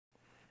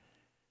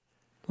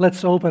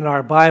Let's open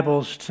our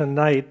Bibles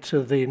tonight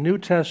to the New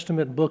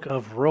Testament book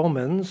of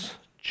Romans,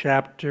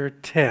 chapter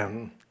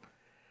 10.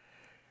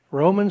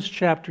 Romans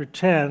chapter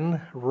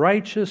 10,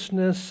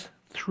 righteousness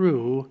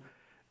through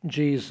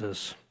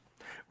Jesus.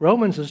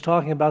 Romans is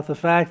talking about the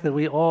fact that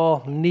we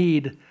all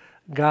need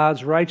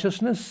God's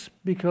righteousness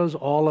because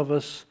all of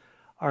us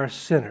are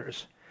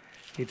sinners.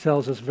 He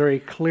tells us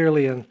very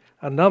clearly in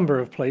a number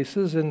of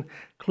places,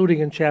 including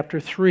in chapter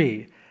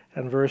 3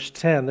 and verse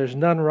 10, there's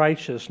none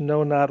righteous,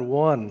 no, not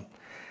one.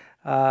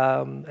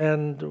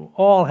 And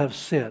all have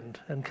sinned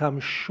and come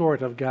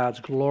short of God's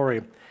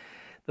glory.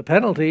 The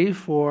penalty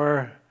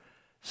for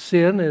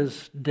sin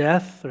is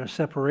death or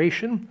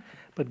separation,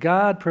 but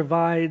God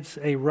provides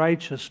a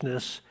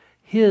righteousness,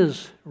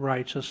 His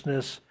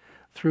righteousness,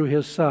 through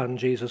His Son,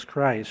 Jesus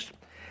Christ.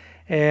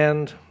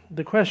 And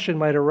the question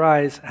might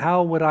arise,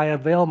 how would I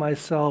avail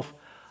myself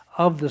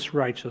of this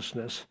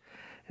righteousness?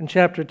 And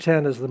chapter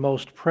 10 is the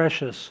most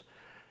precious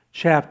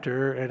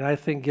chapter, and I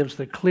think gives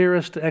the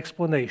clearest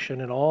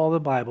explanation in all the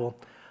Bible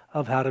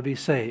of how to be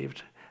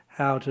saved,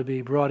 how to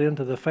be brought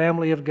into the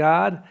family of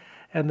God,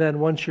 and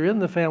then once you're in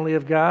the family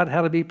of God,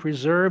 how to be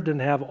preserved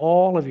and have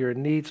all of your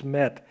needs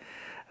met.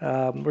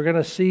 We're going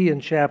to see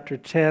in chapter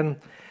 10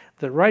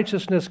 that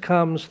righteousness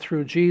comes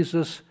through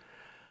Jesus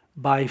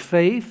by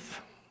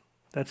faith.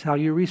 That's how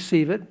you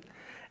receive it.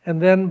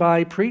 And then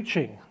by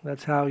preaching.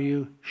 That's how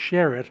you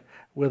share it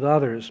with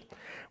others.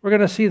 We're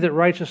going to see that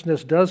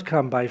righteousness does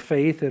come by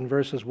faith in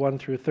verses 1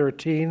 through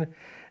 13.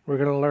 We're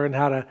going to learn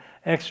how to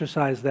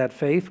exercise that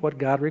faith, what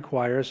God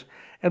requires.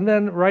 And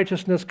then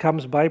righteousness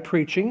comes by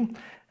preaching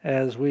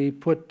as we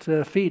put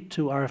feet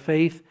to our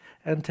faith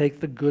and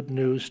take the good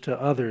news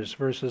to others,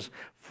 verses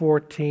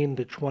 14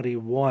 to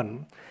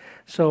 21.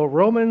 So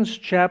Romans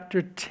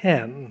chapter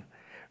 10,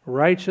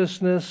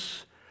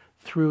 righteousness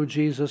through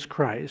Jesus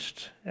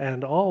Christ.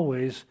 And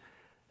always,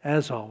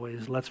 as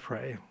always, let's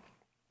pray.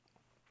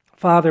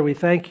 Father, we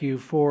thank you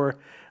for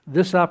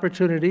this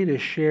opportunity to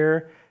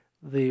share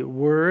the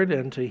word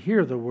and to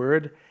hear the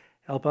word.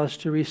 Help us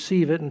to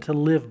receive it and to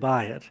live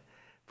by it.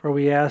 For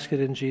we ask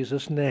it in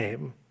Jesus'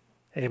 name.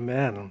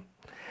 Amen.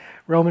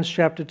 Romans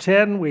chapter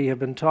 10, we have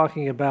been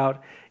talking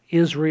about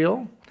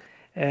Israel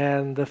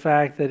and the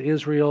fact that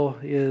Israel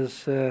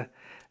is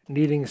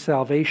needing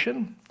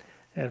salvation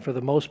and for the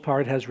most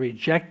part has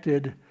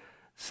rejected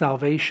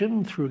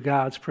salvation through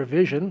God's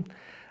provision.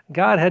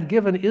 God had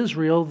given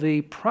Israel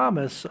the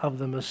promise of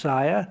the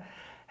Messiah,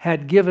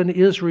 had given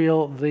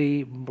Israel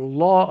the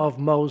law of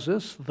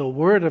Moses, the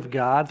word of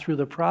God through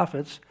the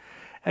prophets,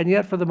 and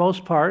yet for the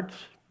most part,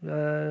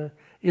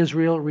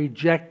 Israel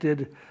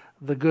rejected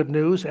the good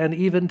news, and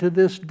even to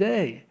this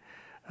day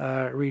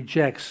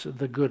rejects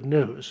the good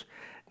news.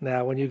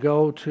 Now, when you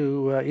go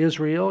to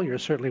Israel, you're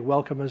certainly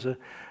welcome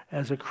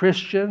as a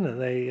Christian, and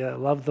they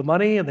love the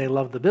money and they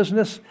love the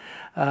business,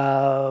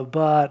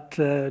 but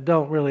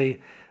don't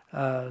really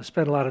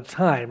spend a lot of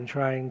time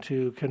trying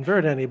to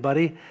convert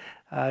anybody.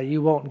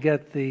 You won't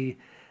get the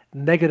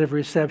negative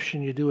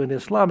reception you do in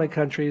Islamic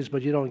countries,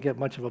 but you don't get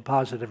much of a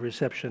positive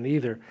reception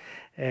either.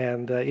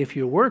 And if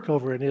you work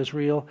over in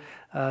Israel,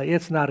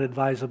 it's not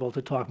advisable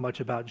to talk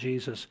much about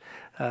Jesus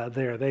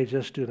there. They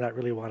just do not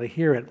really want to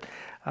hear it.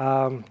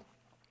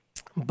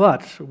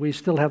 But we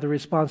still have the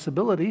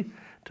responsibility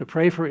to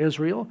pray for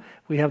Israel.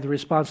 We have the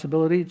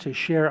responsibility to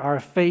share our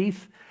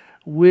faith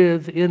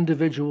with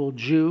individual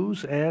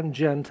Jews and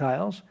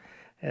Gentiles.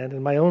 And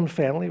in my own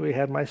family, we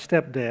had my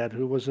stepdad,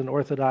 who was an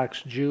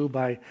Orthodox Jew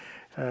by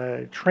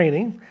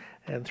training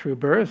and through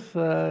birth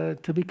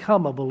to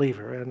become a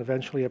believer and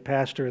eventually a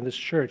pastor in this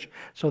church.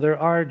 So there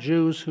are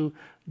Jews who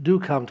do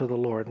come to the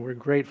Lord, and we're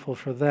grateful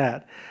for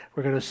that.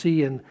 We're going to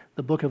see in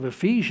the book of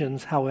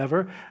Ephesians,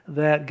 however,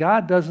 that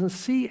God doesn't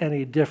see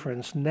any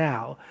difference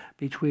now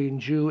between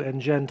Jew and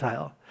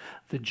Gentile.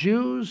 The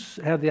Jews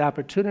had the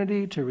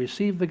opportunity to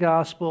receive the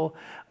gospel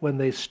when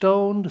they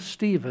stoned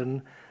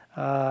Stephen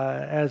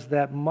as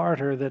that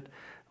martyr that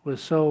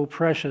was so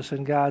precious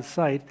in God's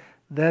sight.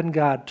 Then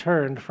God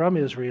turned from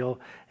Israel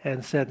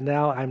and said,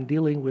 now I'm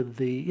dealing with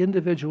the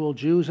individual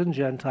Jews and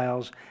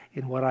Gentiles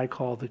in what I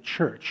call the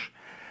church.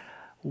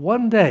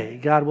 One day,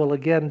 God will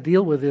again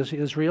deal with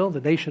Israel,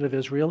 the nation of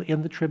Israel,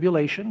 in the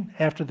tribulation,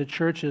 after the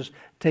church is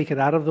taken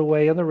out of the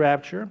way in the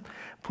rapture,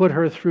 put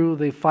her through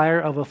the fire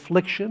of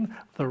affliction,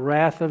 the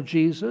wrath of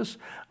Jesus,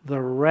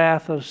 the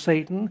wrath of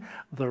Satan,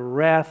 the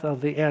wrath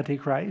of the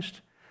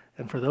Antichrist.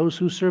 And for those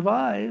who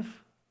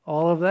survive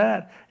all of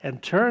that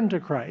and turn to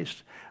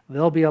Christ,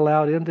 they'll be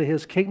allowed into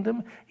His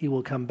kingdom. He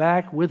will come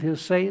back with His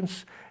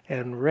saints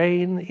and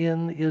reign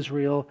in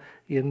Israel,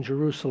 in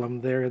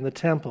Jerusalem, there in the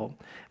temple.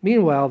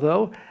 Meanwhile,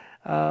 though,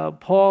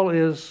 Paul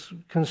is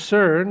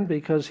concerned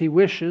because he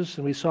wishes,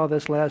 and we saw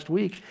this last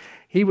week,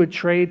 he would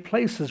trade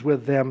places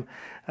with them.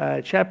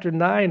 Chapter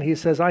 9, he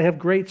says, I have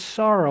great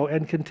sorrow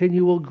and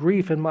continual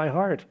grief in my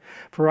heart,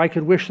 for I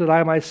could wish that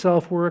I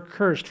myself were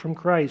accursed from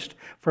Christ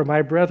for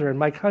my brethren,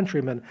 my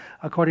countrymen,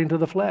 according to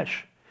the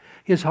flesh.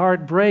 His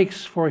heart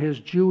breaks for his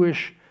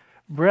Jewish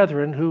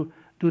brethren who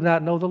do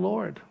not know the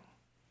Lord.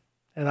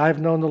 And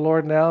I've known the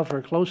Lord now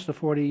for close to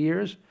 40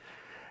 years,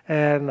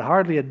 and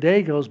hardly a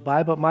day goes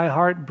by, but my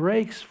heart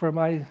breaks for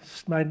my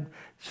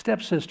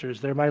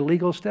stepsisters. They're my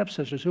legal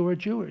stepsisters who are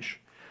Jewish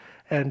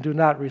and do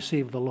not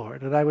receive the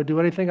Lord. And I would do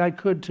anything I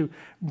could to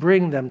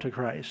bring them to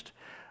Christ.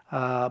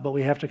 But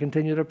we have to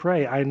continue to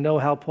pray. I know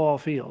how Paul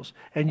feels.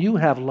 And you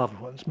have loved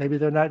ones. Maybe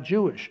they're not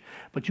Jewish,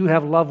 but you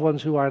have loved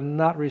ones who are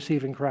not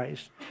receiving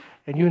Christ.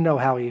 And you know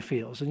how he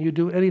feels. And you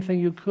do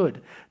anything you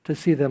could to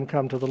see them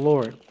come to the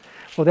Lord.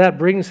 Well, that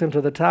brings him to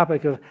the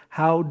topic of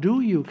how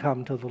do you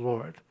come to the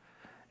Lord?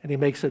 And he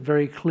makes it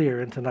very clear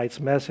in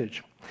tonight's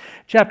message.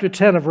 Chapter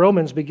 10 of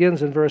Romans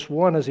begins in verse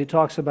 1 as he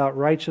talks about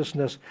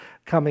righteousness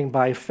coming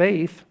by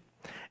faith.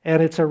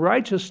 And it's a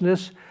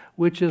righteousness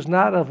which is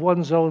not of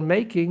one's own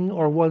making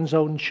or one's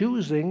own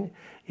choosing.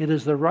 It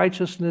is the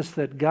righteousness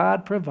that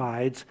God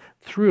provides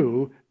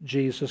through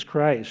Jesus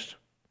Christ.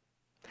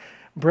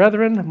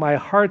 Brethren, my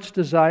heart's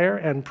desire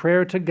and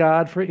prayer to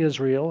God for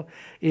Israel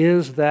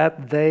is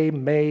that they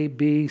may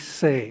be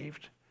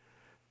saved.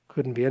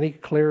 Couldn't be any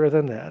clearer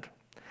than that.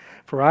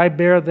 For I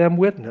bear them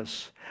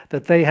witness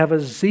that they have a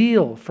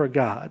zeal for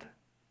God,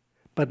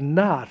 but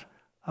not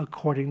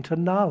according to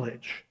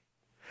knowledge.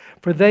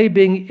 For they,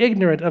 being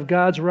ignorant of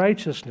God's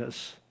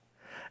righteousness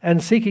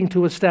and seeking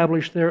to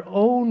establish their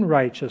own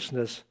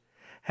righteousness,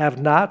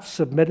 have not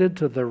submitted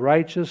to the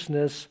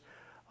righteousness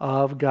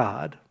of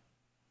God.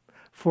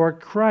 For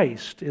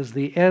Christ is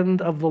the end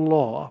of the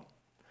law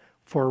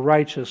for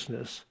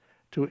righteousness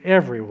to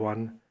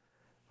everyone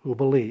who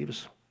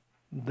believes.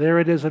 There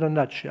it is in a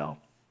nutshell.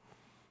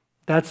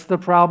 That's the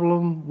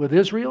problem with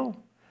Israel.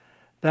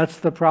 That's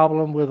the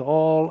problem with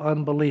all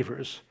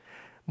unbelievers.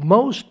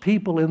 Most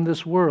people in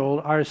this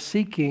world are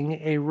seeking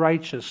a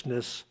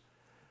righteousness.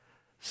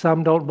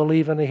 Some don't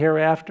believe in a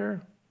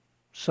hereafter.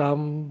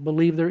 Some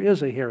believe there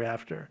is a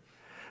hereafter.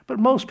 But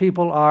most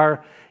people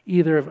are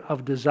either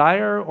of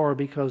desire or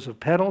because of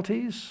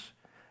penalties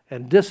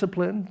and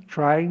discipline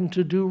trying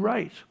to do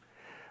right.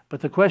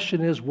 But the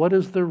question is, what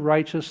is the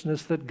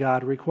righteousness that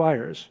God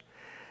requires?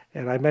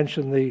 And I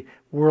mentioned the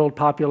world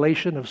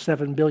population of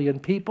 7 billion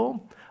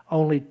people.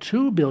 Only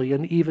 2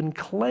 billion even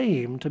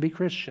claim to be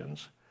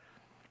Christians.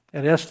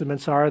 And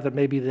estimates are that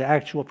maybe the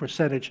actual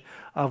percentage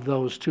of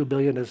those 2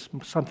 billion is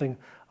something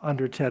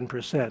under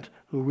 10%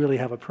 who really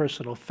have a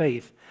personal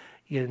faith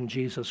in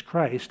Jesus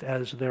Christ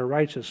as their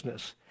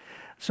righteousness.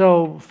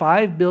 So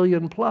 5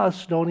 billion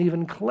plus don't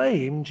even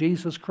claim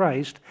Jesus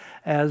Christ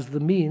as the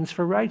means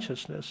for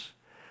righteousness.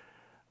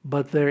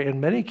 But they're in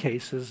many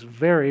cases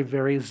very,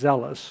 very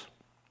zealous.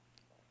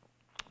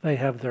 They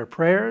have their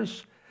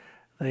prayers,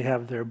 they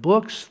have their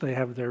books, they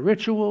have their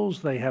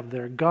rituals, they have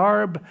their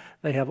garb,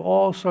 they have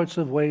all sorts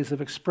of ways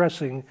of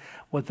expressing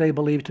what they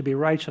believe to be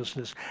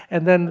righteousness.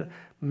 And then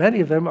many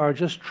of them are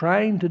just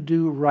trying to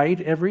do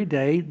right every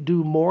day,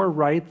 do more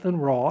right than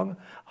wrong,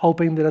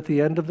 hoping that at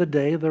the end of the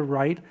day the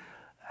right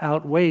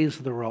outweighs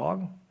the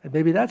wrong. And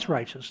maybe that's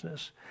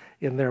righteousness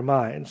in their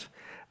minds.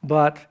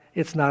 But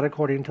it's not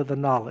according to the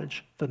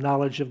knowledge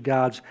of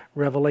God's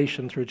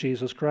revelation through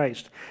Jesus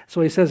Christ. So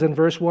he says in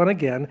verse 1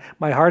 again,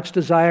 my heart's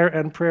desire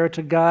and prayer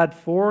to God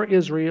for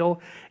Israel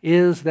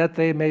is that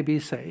they may be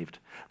saved.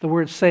 The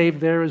word saved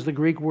there is the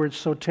Greek word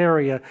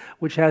soteria,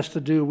 which has to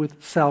do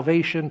with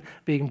salvation,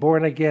 being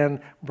born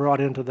again,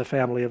 brought into the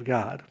family of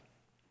God.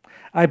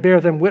 I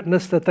bear them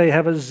witness that they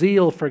have a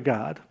zeal for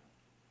God.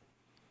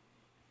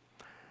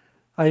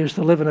 I used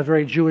to live in a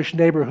very Jewish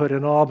neighborhood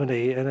in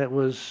Albany, and it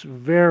was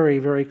very,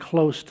 very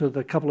close to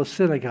the couple of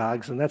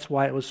synagogues, and that's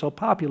why it was so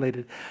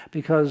populated,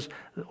 because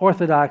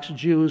Orthodox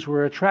Jews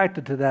were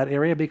attracted to that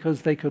area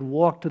because they could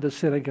walk to the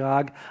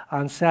synagogue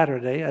on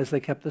Saturday as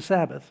they kept the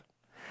Sabbath.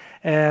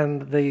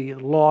 And the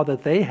law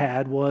that they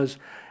had was,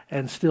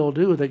 and still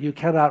do, that you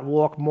cannot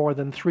walk more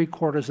than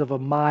 3/4 of a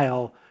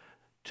mile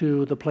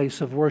to the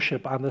place of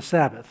worship on the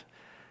Sabbath.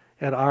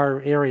 And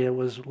our area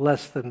was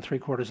less than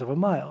 3/4 of a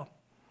mile.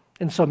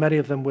 And so many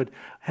of them would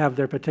have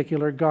their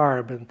particular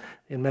garb, and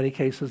in many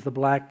cases the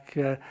black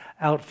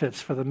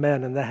outfits for the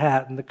men, and the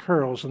hat, and the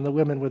curls, and the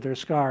women with their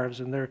scarves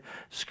and their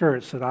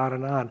skirts, and on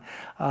and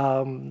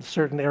on.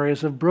 Certain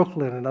areas of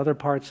Brooklyn and other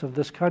parts of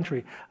this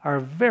country are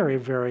very,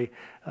 very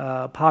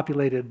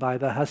populated by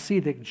the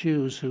Hasidic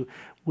Jews who,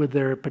 with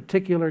their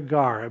particular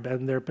garb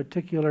and their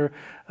particular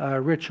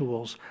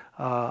rituals,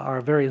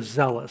 are very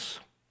zealous.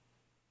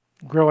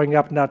 Growing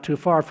up not too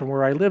far from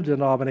where I lived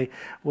in Albany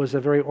was a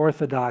very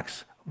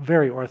orthodox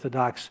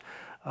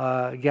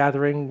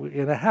gathering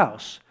in a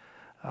house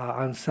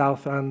on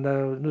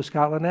New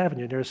Scotland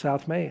Avenue near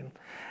South Main.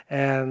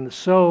 And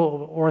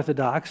so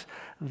orthodox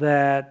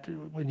that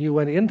when you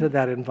went into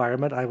that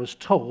environment, I was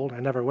told, I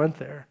never went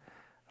there,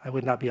 I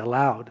would not be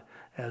allowed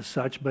as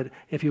such, but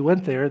if you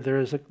went there,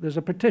 there's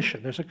a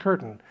partition, there's a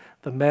curtain.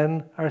 The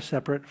men are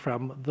separate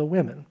from the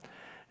women.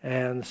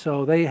 And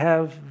so they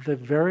have the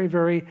very,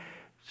 very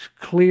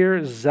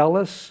clear,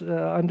 zealous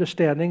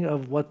understanding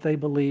of what they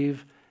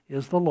believe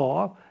is the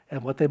law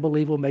and what they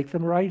believe will make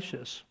them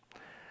righteous.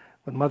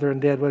 When Mother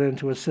and Dad went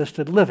into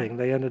assisted living,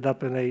 they ended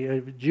up in a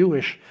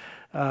Jewish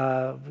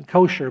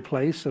kosher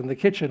place, and the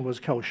kitchen was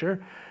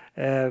kosher.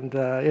 And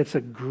it's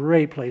a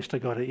great place to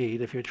go to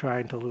eat if you're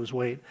trying to lose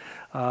weight.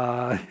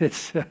 I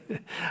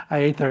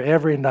ate there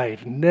every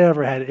night.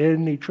 Never had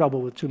any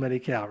trouble with too many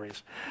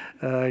calories.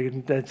 I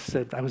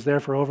was there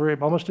for over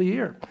almost a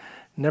year.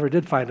 Never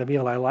did find a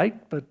meal I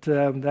liked, but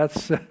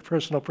that's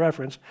personal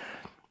preference.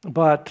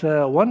 But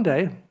one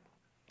day,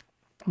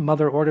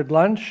 Mother ordered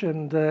lunch,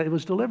 and it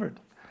was delivered.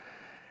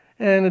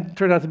 And it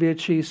turned out to be a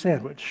cheese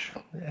sandwich.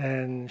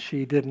 And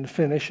she didn't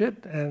finish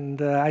it.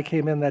 And I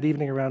came in that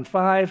evening around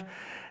 5,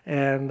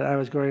 and I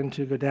was going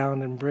to go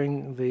down and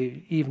bring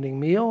the evening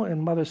meal.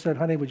 And Mother said,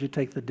 "Honey, would you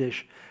take the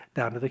dish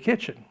down to the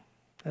kitchen?"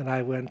 And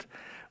I went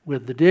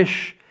with the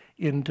dish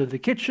into the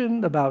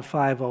kitchen about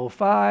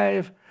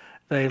 5:05.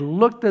 They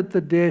looked at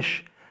the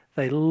dish.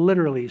 They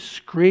literally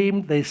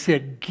screamed. They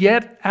said,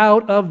 "Get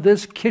out of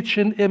this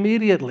kitchen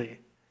immediately."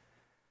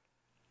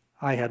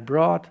 I had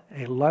brought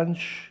a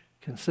lunch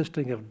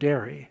consisting of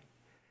dairy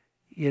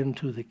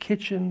into the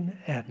kitchen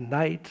at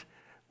night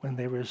when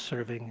they were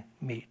serving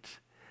meat.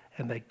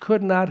 And they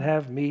could not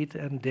have meat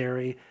and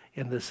dairy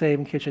in the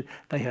same kitchen.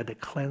 They had to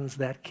cleanse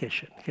that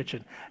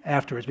kitchen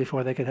afterwards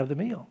before they could have the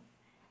meal.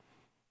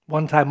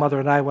 One time, Mother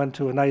and I went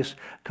to a nice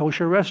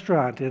kosher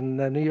restaurant in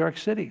New York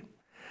City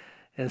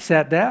and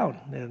sat down.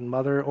 And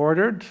Mother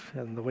ordered,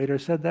 and the waiter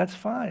said, "That's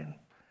fine."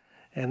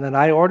 And then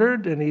I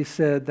ordered, and he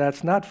said,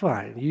 "That's not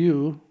fine.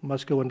 You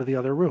must go into the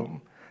other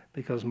room,"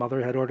 because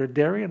Mother had ordered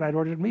dairy and I'd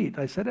ordered meat.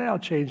 I said, "I'll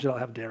change it. I'll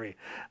have dairy.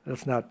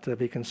 Let's not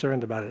be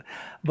concerned about it."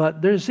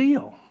 But there's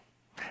zeal.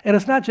 And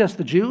it's not just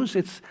the Jews.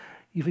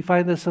 You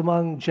find this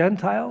among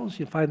Gentiles.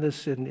 You find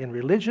this in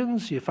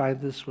religions. You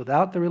find this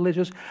without the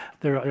religious.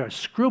 There are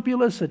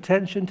scrupulous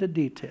attention to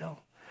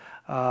detail.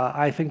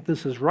 I think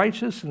this is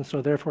righteous, and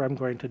so therefore I'm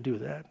going to do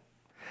that.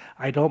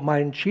 I don't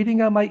mind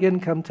cheating on my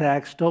income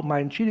tax, don't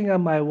mind cheating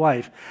on my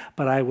wife,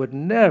 but I would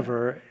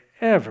never,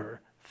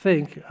 ever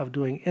think of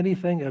doing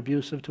anything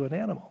abusive to an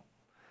animal.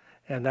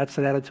 And that's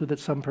an attitude that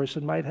some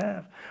person might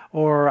have.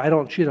 Or I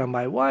don't cheat on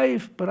my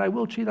wife, but I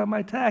will cheat on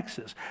my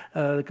taxes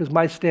because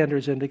my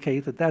standards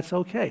indicate that that's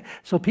okay.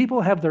 So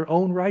people have their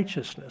own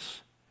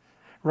righteousness.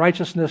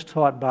 Righteousness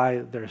taught by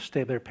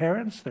their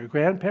parents, their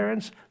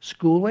grandparents,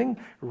 schooling,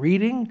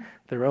 reading,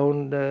 their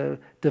own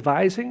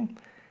devising.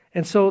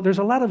 And so there's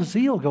a lot of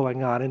zeal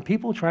going on and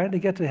people trying to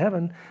get to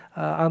heaven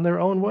on their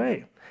own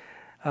way.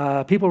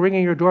 People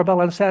ringing your doorbell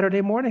on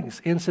Saturday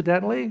mornings.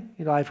 Incidentally,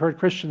 I've heard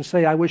Christians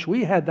say, "I wish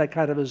we had that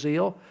kind of a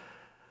zeal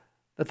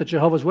that the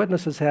Jehovah's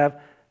Witnesses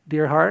have."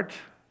 Dear heart,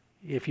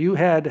 if you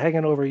had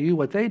hanging over you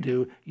what they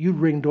do, you'd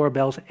ring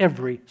doorbells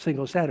every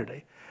single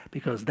Saturday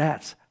because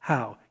that's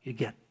how you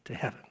get to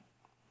heaven.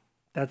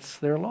 That's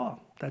their law.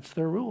 That's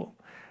their rule.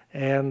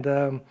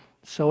 And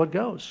so it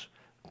goes.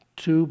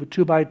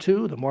 Two by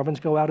two, the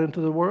Mormons go out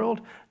into the world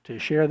to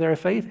share their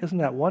faith. Isn't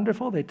that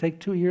wonderful? They take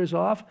 2 years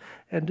off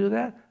and do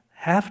that.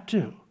 Have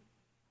to.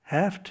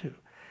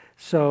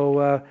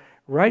 So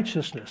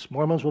righteousness.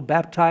 Mormons will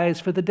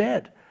baptize for the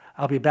dead.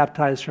 I'll be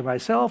baptized for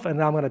myself,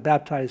 and I'm going to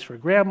baptize for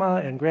Grandma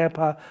and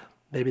Grandpa.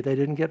 Maybe they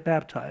didn't get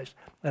baptized,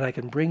 and I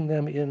can bring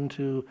them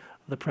into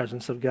the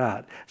presence of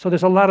God. So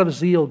there's a lot of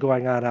zeal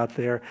going on out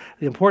there.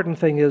 The important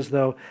thing is,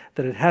 though,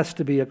 that it has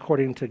to be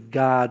according to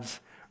God's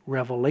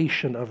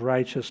revelation of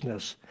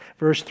righteousness.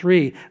 Verse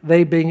 3,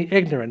 they being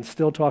ignorant,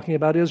 still talking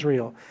about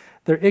Israel,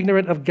 they're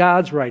ignorant of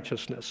God's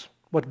righteousness,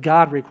 what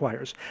God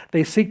requires.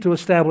 They seek to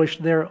establish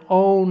their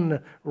own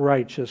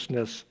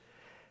righteousness,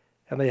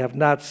 and they have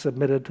not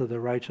submitted to the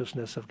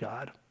righteousness of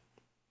God.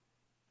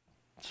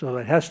 So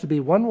it has to be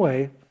one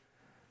way,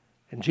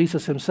 and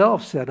Jesus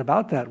himself said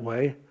about that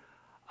way,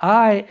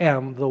 "I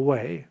am the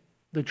way,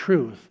 the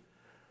truth,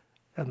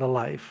 and the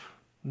life.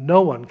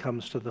 No one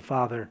comes to the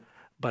Father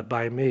but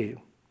by me."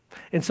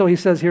 And so he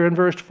says here in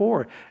verse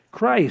 4,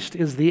 Christ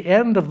is the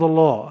end of the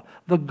law,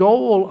 the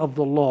goal of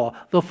the law,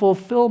 the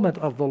fulfillment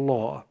of the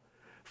law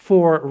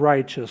for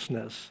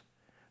righteousness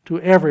to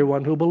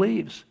everyone who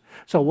believes.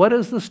 So what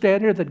is the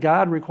standard that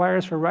God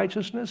requires for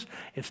righteousness?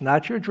 It's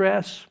not your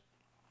dress.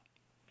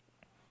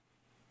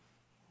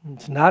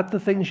 It's not the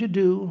things you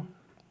do,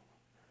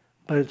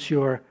 but it's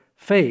your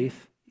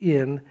faith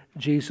in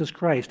Jesus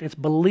Christ. It's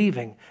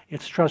believing,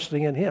 it's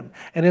trusting in him.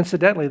 And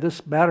incidentally,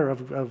 this matter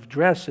of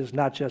dress is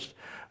not just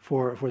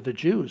for the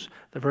Jews.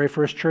 The very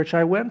first church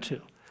I went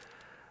to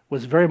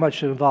was very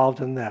much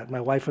involved in that.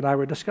 My wife and I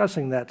were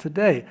discussing that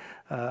today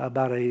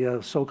about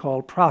a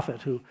so-called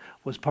prophet who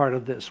was part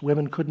of this.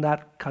 Women could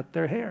not cut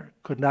their hair,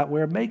 could not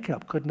wear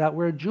makeup, could not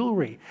wear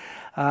jewelry,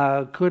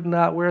 could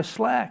not wear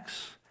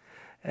slacks.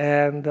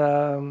 And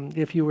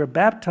if you were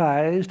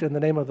baptized in the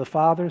name of the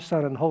Father,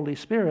 Son, and Holy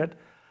Spirit,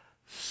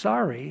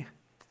 sorry,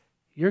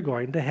 you're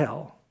going to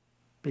hell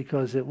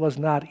because it was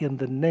not in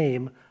the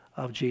name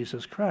of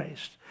Jesus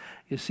Christ.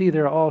 You see,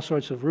 there are all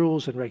sorts of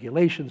rules and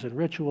regulations and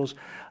rituals,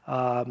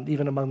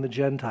 even among the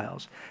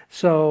Gentiles.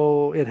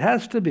 So it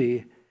has to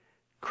be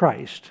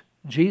Christ,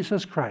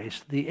 Jesus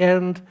Christ, the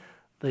end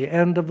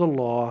of the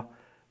law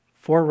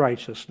for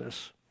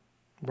righteousness.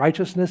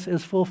 Righteousness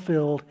is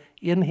fulfilled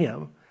in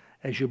him,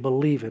 as you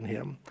believe in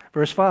him.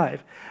 Verse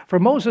 5, for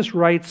Moses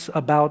writes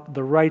about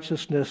the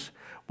righteousness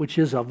which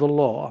is of the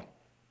law.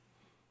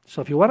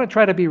 So if you want to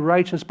try to be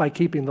righteous by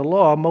keeping the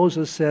law,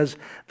 Moses says,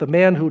 the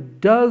man who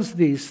does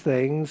these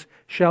things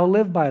shall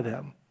live by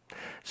them.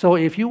 So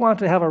if you want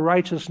to have a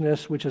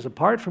righteousness which is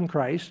apart from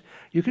Christ,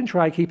 you can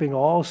try keeping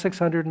all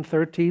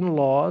 613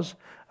 laws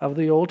of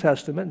the Old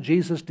Testament.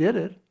 Jesus did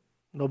it.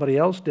 Nobody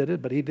else did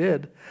it, but he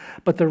did.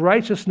 But the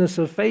righteousness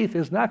of faith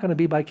is not going to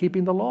be by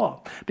keeping the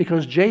law,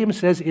 because James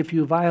says if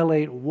you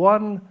violate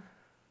one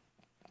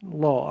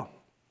law,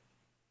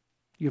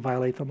 you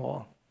violate them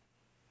all.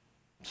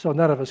 So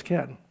none of us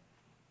can.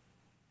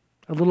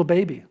 A little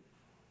baby,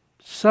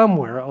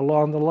 somewhere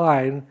along the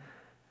line,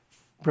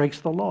 breaks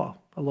the law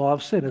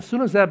of sin. As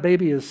soon as that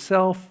baby is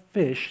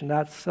selfish,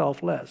 not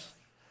selfless,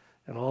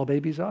 and all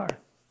babies are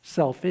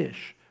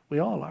selfish, we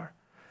all are,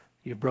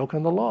 you've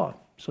broken the law.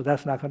 So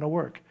that's not going to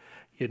work.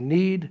 You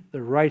need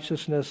the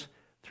righteousness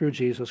through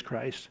Jesus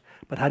Christ.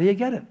 But how do you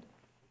get it?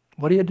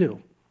 What do you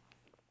do?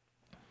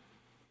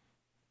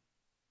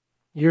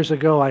 Years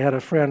ago, I had a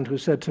friend who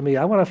said to me,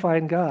 I want to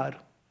find God.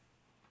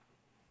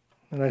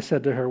 And I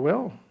said to her,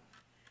 well,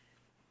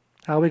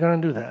 how are we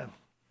going to do that?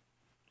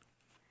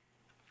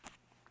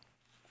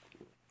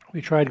 We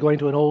tried going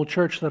to an old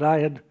church that I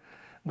had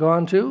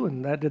gone to,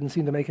 and that didn't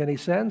seem to make any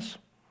sense.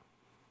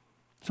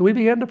 So we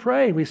began to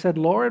pray. We said,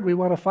 Lord, we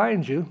want to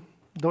find you.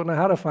 Don't know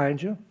how to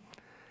find you.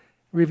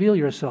 Reveal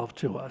yourself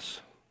to us.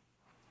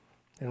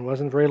 And it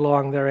wasn't very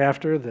long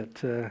thereafter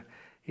that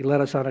he led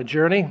us on a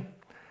journey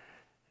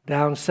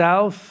down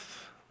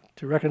south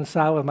to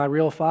reconcile with my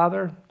real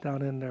father,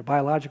 down in their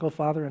biological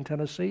father in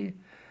Tennessee.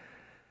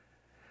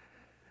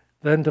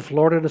 Then to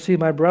Florida to see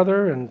my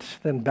brother, and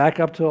then back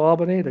up to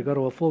Albany to go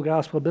to a full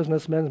gospel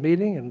businessmen's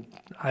meeting, and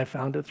I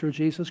found it through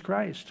Jesus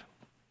Christ.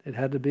 It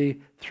had to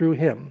be through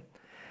him.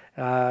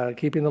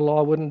 Keeping the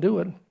law wouldn't do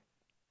it.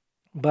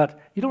 But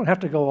you don't have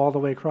to go all the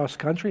way across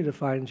country to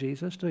find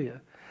Jesus, do you?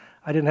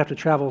 I didn't have to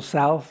travel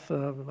south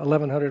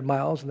 1,100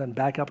 miles and then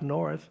back up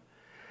north.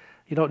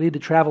 You don't need to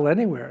travel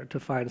anywhere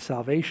to find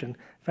salvation.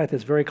 In fact,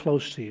 it's very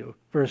close to you.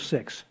 Verse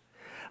 6.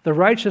 The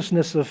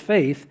righteousness of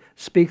faith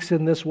speaks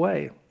in this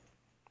way.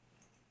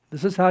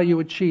 This is how you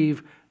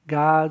achieve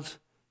God's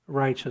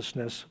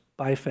righteousness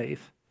by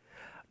faith.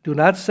 Do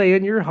not say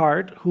in your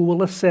heart, who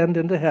will ascend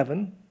into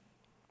heaven,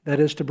 that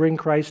is to bring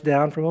Christ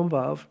down from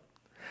above,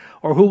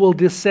 or who will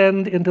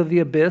descend into the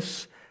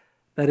abyss,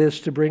 that is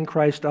to bring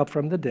Christ up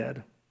from the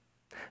dead.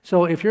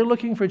 So if you're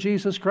looking for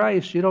Jesus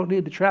Christ, you don't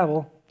need to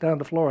travel down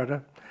to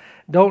Florida.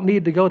 Don't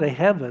need to go to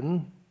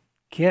heaven.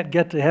 Can't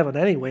get to heaven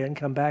anyway and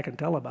come back and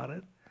tell about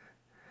it.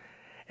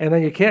 And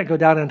then you can't go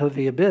down into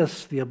the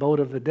abyss, the abode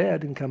of the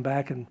dead, and come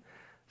back and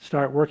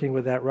start working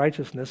with that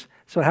righteousness.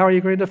 So how are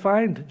you going to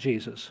find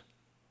Jesus?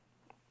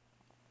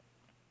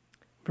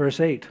 Verse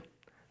 8.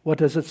 What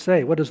does it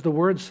say? What does the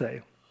Word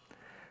say?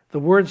 The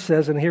Word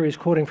says, and here he's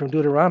quoting from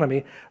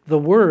Deuteronomy, the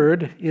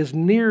Word is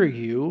near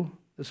you.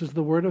 This is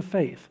the word of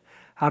faith,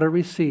 how to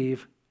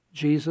receive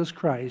Jesus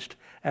Christ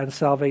and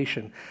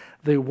salvation.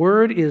 The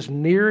Word is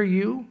near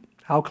you.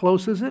 How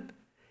close is it?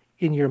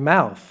 In your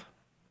mouth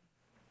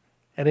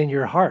and in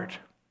your heart.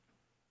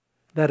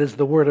 That is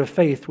the word of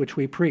faith which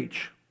we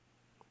preach.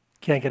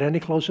 Can't get any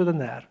closer than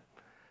that.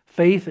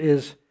 Faith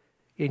is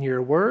in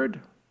your word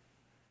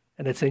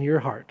and it's in your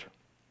heart.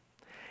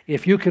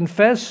 If you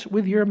confess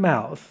with your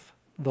mouth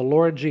the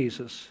Lord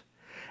Jesus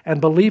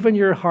and believe in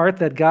your heart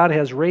that God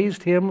has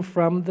raised him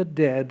from the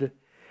dead,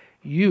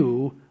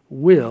 you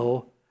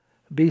will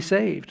be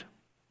saved.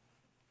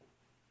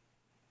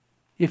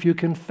 If you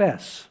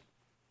confess,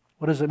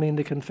 what does it mean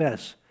to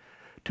confess?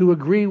 To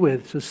agree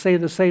with, to say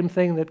the same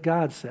thing that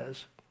God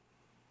says.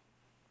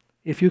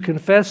 If you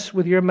confess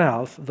with your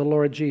mouth the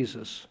Lord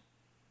Jesus,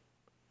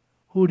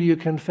 who do you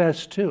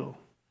confess to?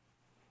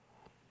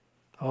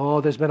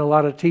 Oh, there's been a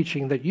lot of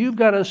teaching that you've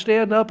got to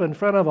stand up in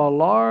front of a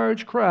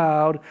large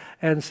crowd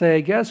and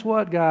say, guess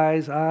what,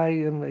 guys, I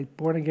am a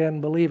born-again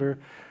believer,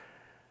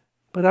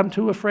 but I'm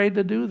too afraid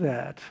to do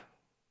that.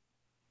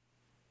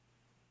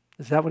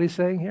 Is that what he's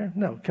saying here?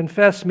 No.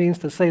 Confess means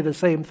to say the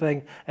same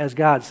thing as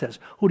God says.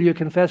 Who do you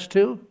confess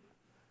to?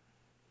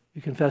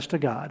 You confess to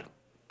God.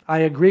 I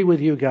agree with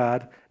you,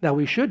 God. Now,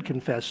 we should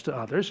confess to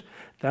others.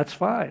 That's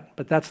fine,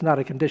 but that's not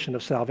a condition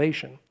of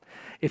salvation.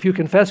 If you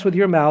confess with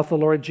your mouth the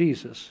Lord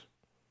Jesus,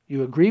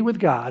 you agree with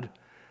God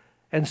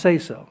and say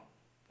so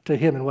to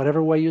him in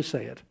whatever way you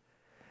say it,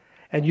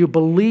 and you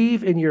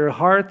believe in your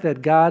heart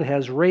that God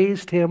has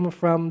raised him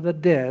from the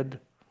dead,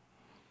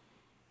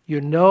 you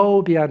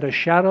know beyond a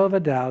shadow of a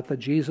doubt that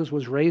Jesus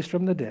was raised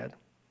from the dead,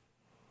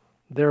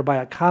 thereby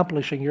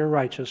accomplishing your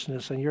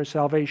righteousness and your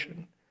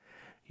salvation.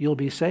 You'll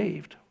be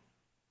saved.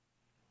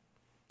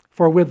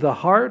 For with the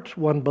heart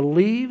one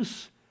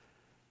believes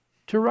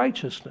to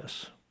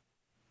righteousness.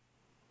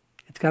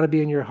 It's got to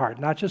be in your heart,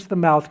 not just the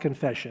mouth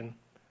confession.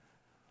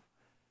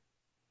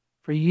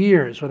 For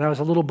years, when I was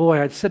a little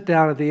boy, I'd sit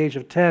down at the age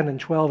of 10 and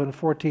 12 and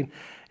 14,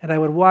 and I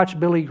would watch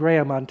Billy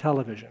Graham on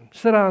television,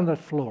 sit on the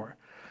floor,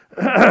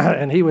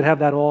 and he would have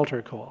that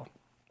altar call.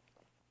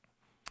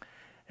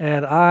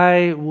 And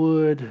I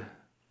would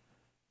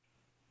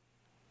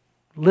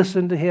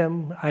listen to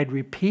him. I'd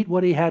repeat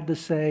what he had to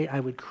say.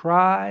 I would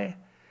cry.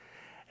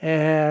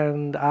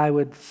 And I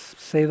would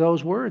say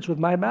those words with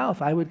my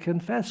mouth. I would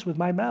confess with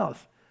my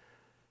mouth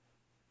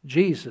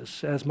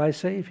Jesus as my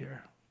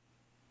Savior.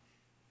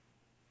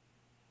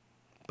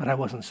 But I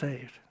wasn't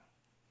saved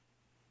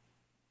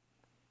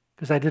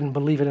because I didn't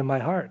believe it in my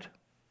heart.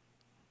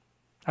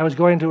 I was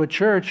going to a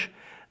church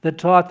that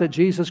taught that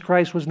Jesus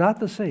Christ was not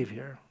the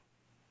Savior.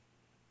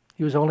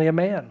 He was only a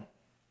man.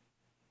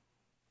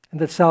 And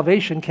that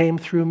salvation came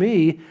through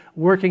me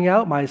working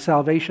out my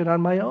salvation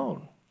on my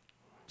own.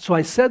 So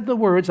I said the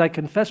words, I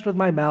confessed with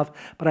my mouth,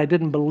 but I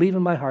didn't believe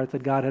in my heart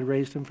that God had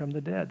raised him from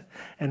the dead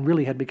and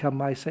really had become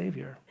my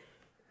Savior.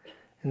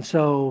 And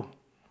so,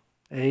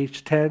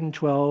 age 10,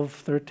 12,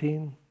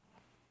 13,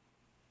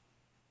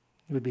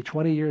 it would be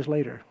 20 years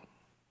later,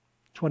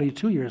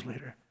 22 years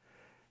later,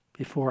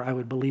 before I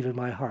would believe in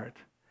my heart.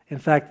 In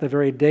fact, the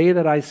very day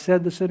that I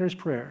said the sinner's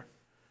prayer,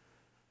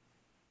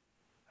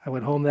 I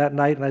went home that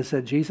night and I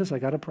said, Jesus, I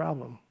got a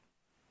problem.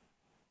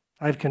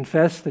 I've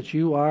confessed that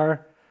you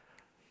are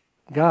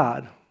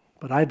God,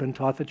 but I've been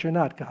taught that you're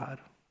not God.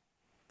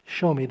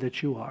 Show me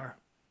that you are.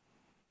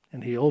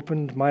 And he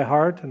opened my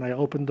heart, and I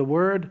opened the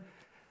Word.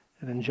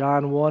 And in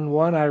John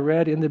 1:1, I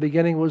read, in the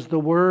beginning was the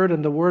Word,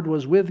 and the Word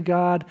was with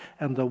God,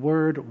 and the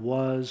Word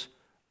was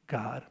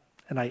God.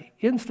 And I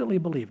instantly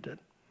believed it.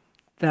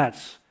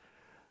 That's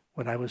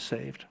when I was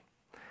saved.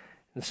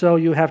 And so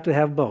you have to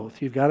have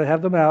both. You've got to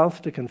have the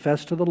mouth to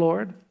confess to the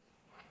Lord.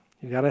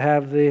 You've got to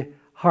have the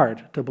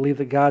heart to believe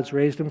that God's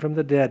raised him from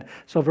the dead.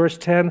 So verse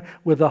 10,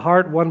 with the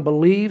heart one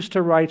believes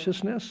to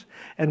righteousness,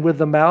 and with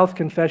the mouth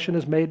confession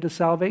is made to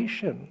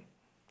salvation.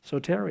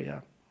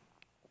 Soteria.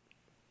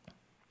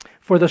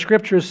 For the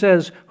Scripture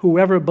says,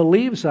 whoever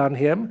believes on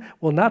him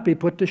will not be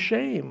put to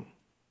shame.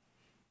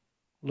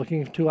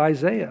 Looking to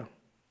Isaiah.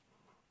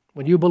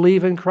 When you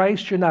believe in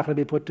Christ, you're not going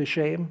to be put to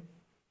shame.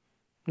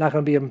 Not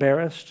going to be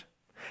embarrassed.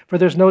 For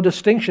there's no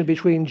distinction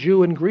between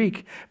Jew and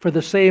Greek, for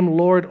the same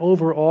Lord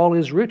over all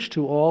is rich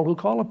to all who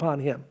call upon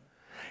him.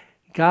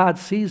 God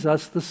sees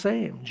us the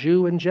same,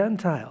 Jew and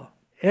Gentile.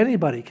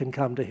 Anybody can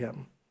come to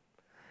him.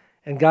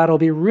 And God will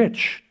be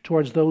rich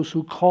towards those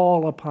who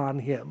call upon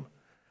him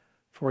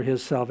for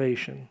his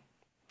salvation.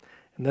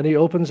 And then he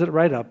opens it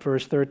right up,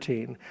 verse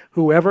 13.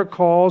 Whoever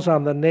calls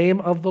on the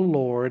name of the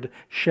Lord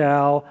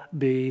shall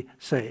be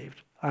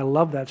saved. I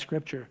love that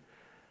scripture.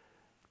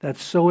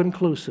 That's so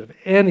inclusive.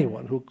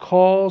 Anyone who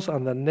calls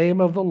on the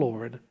name of the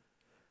Lord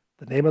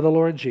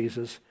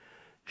Jesus,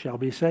 shall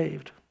be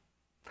saved.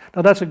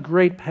 Now that's a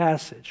great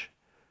passage,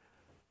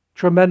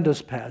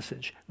 tremendous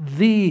passage,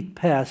 the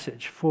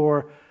passage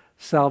for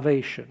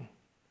salvation,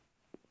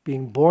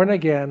 being born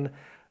again,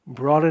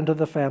 brought into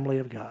the family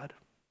of God.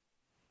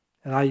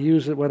 And I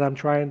use it when I'm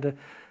trying to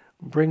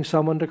bring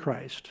someone to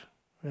Christ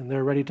and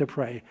they're ready to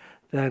pray.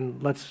 Then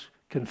let's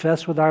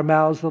confess with our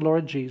mouths the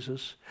Lord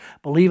Jesus,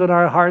 believe in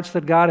our hearts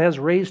that God has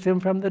raised him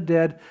from the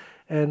dead,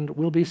 and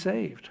we'll be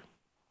saved.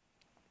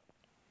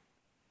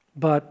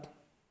 But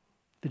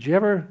did you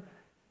ever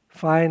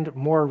find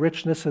more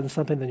richness in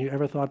something than you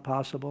ever thought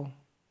possible?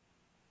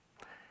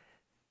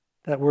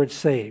 That word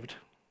saved,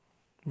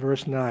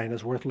 verse 9,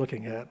 is worth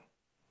looking at.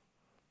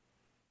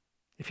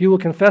 If you will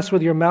confess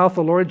with your mouth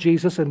the Lord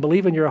Jesus and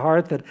believe in your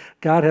heart that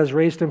God has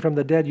raised him from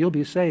the dead, you'll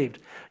be saved.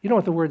 You know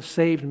what the word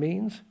saved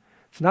means?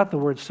 It's not the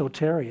word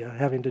soteria,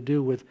 having to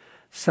do with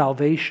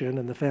salvation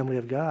in the family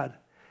of God.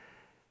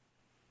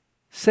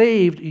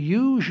 Saved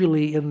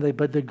usually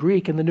but the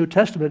Greek in the New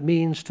Testament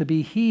means to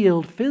be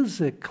healed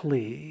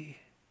physically.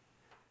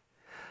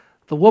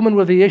 The woman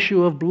with the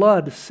issue of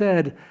blood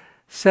said,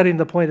 setting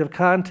the point of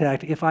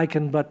contact, if I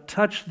can but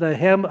touch the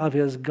hem of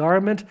his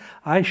garment,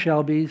 I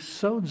shall be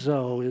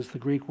sozo, is the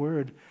Greek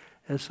word,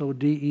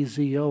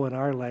 S-O-D-E-Z-O in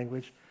our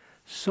language.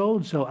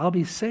 Sozo, I'll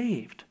be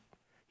saved,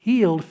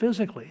 healed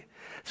physically.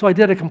 So I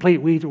did a complete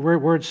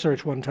word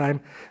search one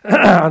time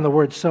on the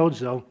word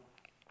sozo.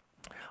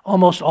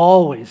 Almost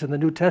always in the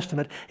New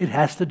Testament, it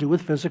has to do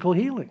with physical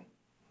healing.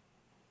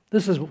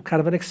 This is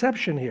kind of an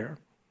exception here.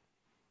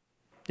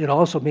 It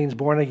also means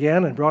born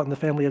again and brought in the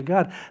family of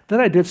God. Then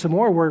I did some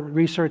more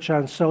research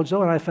on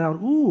sozo, and I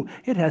found,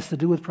 it has to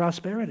do with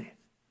prosperity.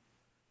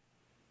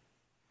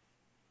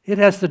 It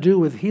has to do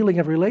with healing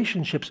of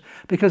relationships,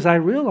 because I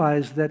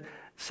realized that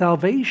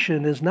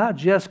salvation is not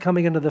just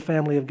coming into the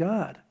family of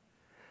God,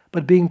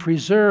 but being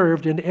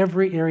preserved in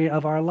every area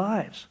of our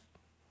lives.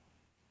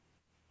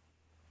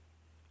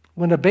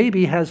 When a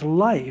baby has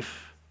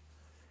life,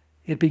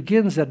 it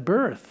begins at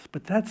birth,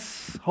 but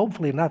that's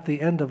hopefully not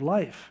the end of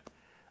life,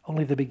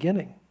 only the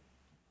beginning.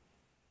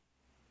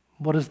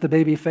 What does the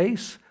baby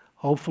face?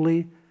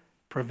 Hopefully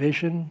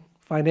provision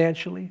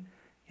financially,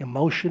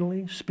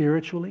 emotionally,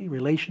 spiritually,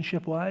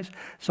 relationship-wise.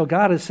 So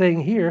God is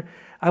saying here,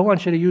 I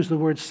want you to use the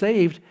word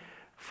saved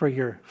for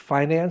your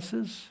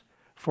finances,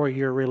 for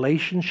your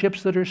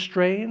relationships that are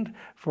strained,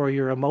 for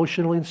your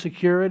emotional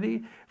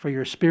insecurity, for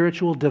your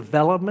spiritual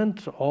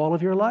development, all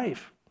of your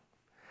life.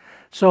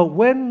 So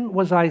when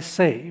was I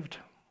saved?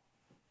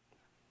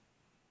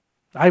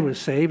 I was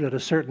saved at a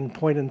certain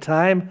point in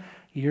time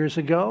years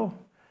ago,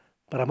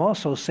 but I'm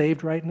also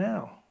saved right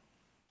now.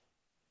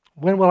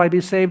 When will I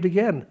be saved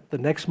again? The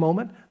next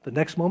moment,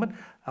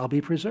 I'll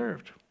be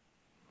preserved.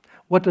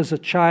 What does a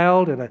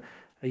child and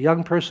a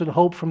young person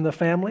hope from the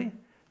family?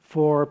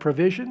 For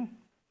provision,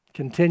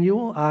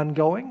 continual,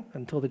 ongoing,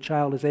 until the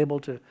child is able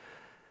to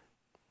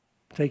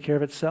take care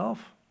of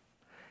itself.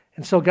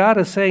 And so God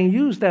is saying,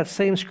 use that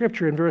same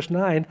scripture in verse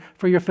 9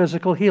 for your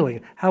physical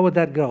healing. How would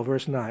that go?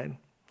 Verse 9.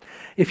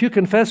 If you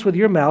confess with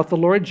your mouth the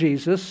Lord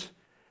Jesus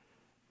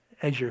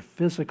as your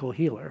physical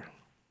healer,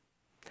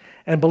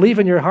 and believe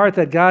in your heart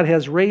that God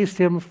has raised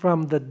him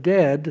from the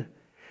dead,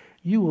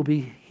 you will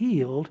be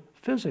healed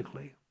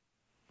physically.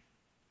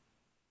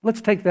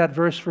 Let's take that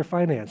verse for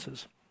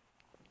finances.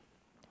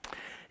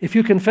 If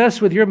you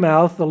confess with your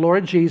mouth the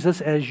Lord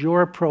Jesus as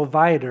your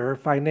provider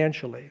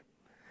financially,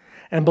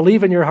 and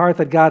believe in your heart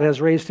that God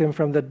has raised him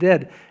from the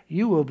dead,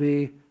 you will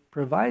be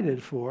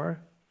provided for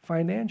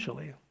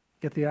financially.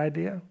 Get the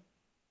idea?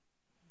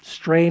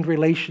 Strained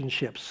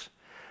relationships.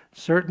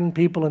 Certain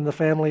people in the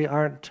family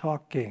aren't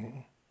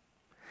talking.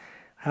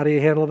 How do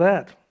you handle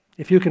that?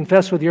 If you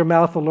confess with your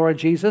mouth the Lord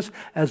Jesus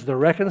as the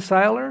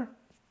reconciler,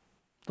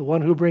 the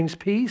one who brings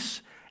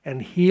peace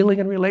and healing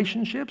in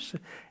relationships,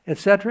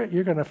 etc.,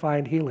 you're going to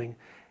find healing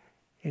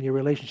in your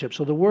relationship.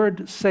 So the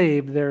word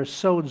saved there,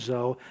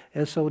 sozo,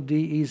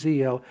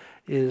 S-O-D-E-Z-O,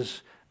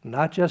 is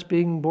not just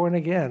being born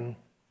again,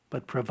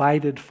 but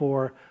provided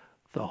for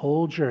the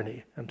whole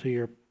journey until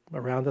you're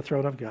around the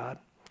throne of God.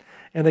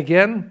 And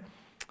again,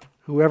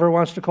 whoever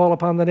wants to call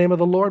upon the name of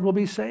the Lord will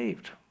be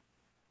saved.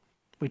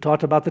 We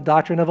talked about the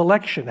doctrine of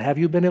election. Have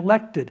you been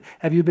elected?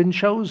 Have you been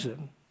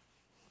chosen?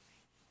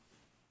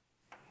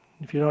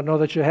 If you don't know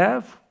that you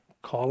have,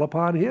 call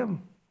upon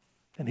him,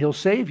 and he'll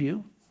save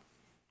you.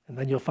 And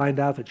then you'll find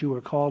out that you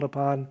were called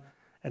upon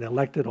and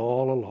elected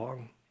all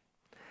along.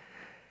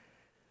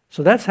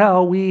 So that's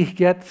how we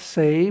get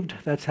saved.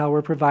 That's how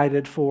we're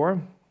provided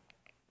for.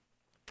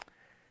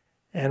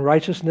 And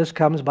righteousness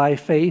comes by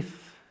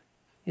faith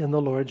in the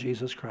Lord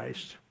Jesus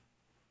Christ.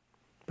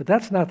 But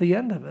that's not the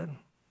end of it.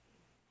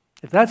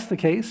 If that's the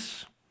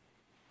case,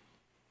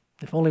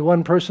 if only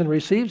one person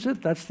receives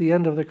it, that's the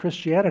end of the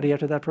Christianity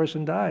after that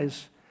person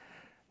dies.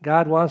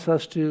 God wants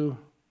us to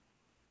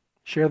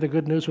share the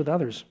good news with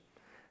others.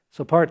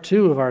 So part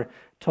 2 of our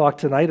talk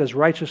tonight is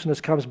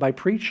righteousness comes by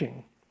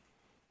preaching.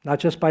 Not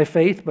just by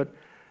faith, but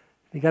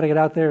you got to get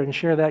out there and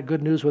share that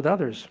good news with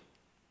others.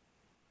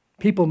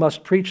 People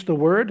must preach the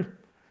word,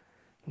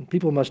 and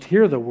people must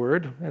hear the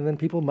word, and then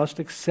people must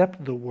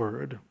accept the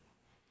word.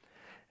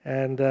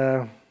 And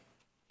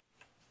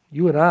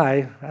you and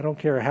I don't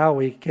care how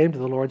we came to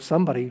the Lord,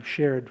 somebody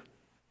shared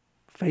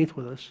faith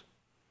with us.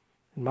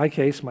 In my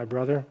case, my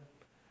brother,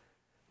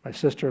 my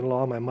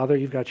sister-in-law, my mother.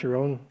 You've got your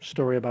own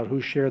story about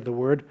who shared the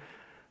word.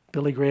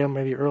 Billy Graham,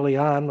 maybe early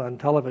on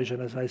television,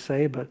 as I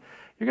say, but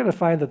you're going to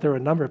find that there are a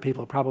number of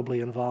people probably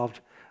involved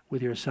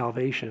with your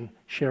salvation,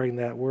 sharing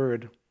that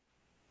word.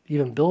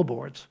 Even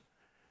billboards.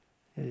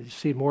 You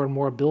see more and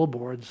more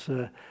billboards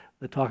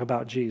that talk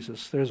about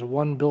Jesus. There's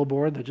one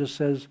billboard that just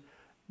says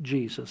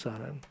Jesus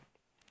on it.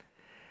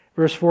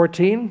 Verse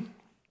 14,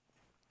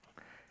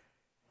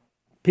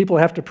 people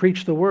have to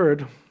preach the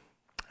word.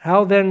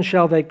 How then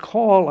shall they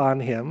call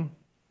on him?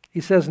 He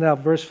says now,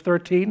 verse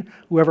 13,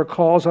 whoever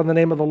calls on the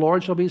name of the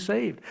Lord shall be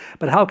saved.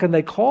 But how can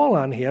they call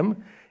on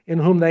him in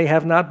whom they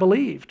have not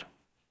believed?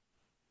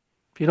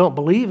 If you don't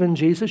believe in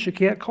Jesus, you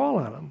can't call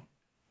on him.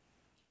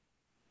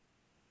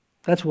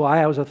 That's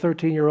why I was a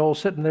 13-year-old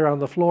sitting there on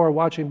the floor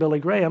watching Billy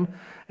Graham,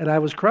 and I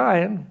was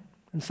crying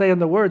and saying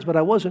the words, but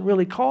I wasn't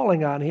really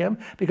calling on him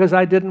because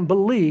I didn't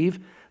believe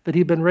that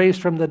he'd been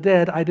raised from the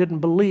dead. I didn't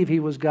believe he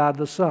was God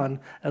the Son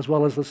as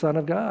well as the Son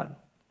of God.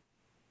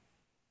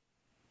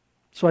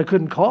 So I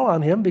couldn't call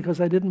on him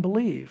because I didn't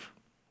believe.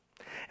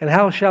 And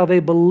how shall they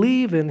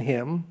believe in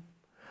him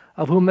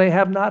of whom they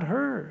have not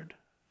heard?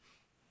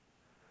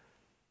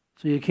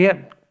 So you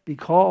can't be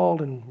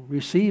called and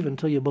receive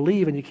until you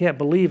believe, and you can't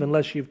believe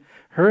unless you've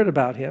heard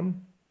about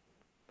him.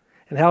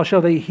 And how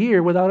shall they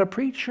hear without a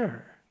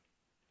preacher?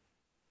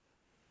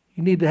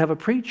 You need to have a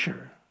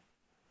preacher.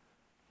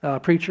 Now, a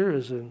preacher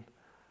is a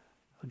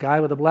guy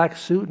with a black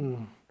suit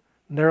and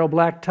narrow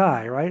black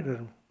tie, right? And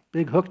a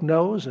big hooked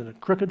nose and a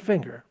crooked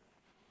finger.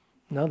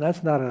 No,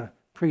 that's not a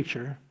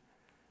preacher.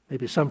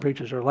 Maybe some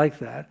preachers are like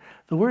that.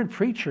 The word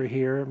preacher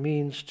here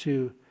means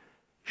to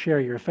share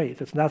your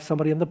faith. It's not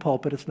somebody in the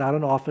pulpit. It's not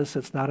an office.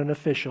 It's not an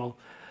official.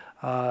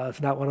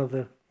 It's not one of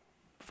the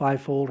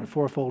fivefold or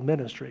fourfold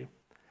ministry.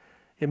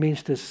 It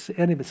means to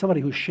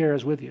somebody who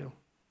shares with you.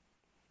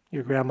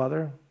 Your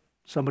grandmother,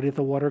 somebody at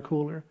the water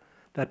cooler,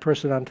 that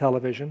person on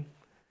television.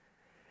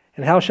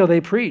 And how shall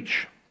they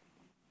preach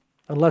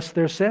unless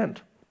they're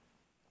sent?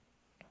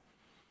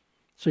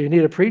 So you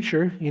need a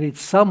preacher. You need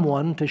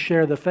someone to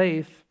share the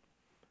faith.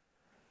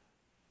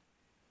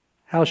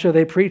 How shall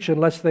they preach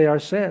unless they are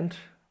sent?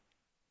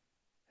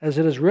 As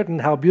it is written,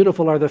 how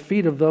beautiful are the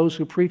feet of those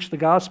who preach the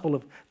gospel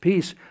of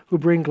peace, who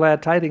bring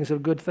glad tidings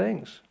of good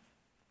things.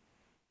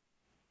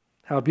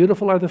 How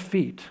beautiful are the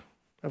feet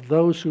of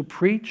those who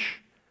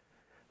preach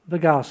the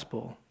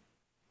gospel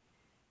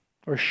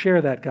or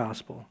share that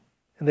gospel,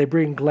 and they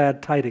bring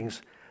glad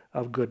tidings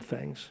of good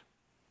things.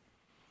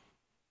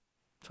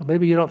 So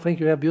maybe you don't think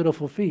you have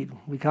beautiful feet.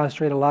 We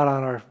concentrate a lot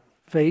on our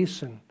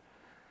face and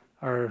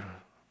our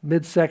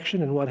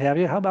midsection and what have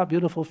you. How about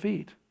beautiful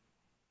feet?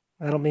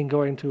 I don't mean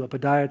going to a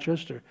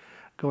podiatrist or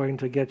going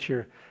to get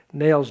your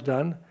nails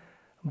done,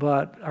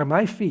 but are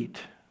my feet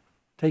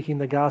taking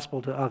the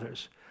gospel to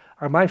others?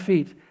 Are my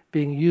feet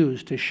being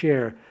used to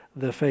share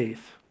the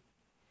faith?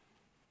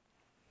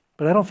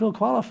 But I don't feel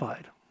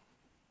qualified.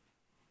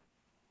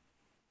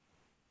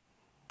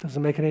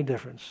 Doesn't make any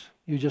difference.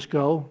 You just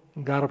go,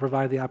 and God will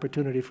provide the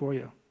opportunity for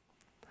you.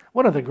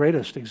 One of the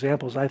greatest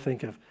examples, I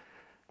think, of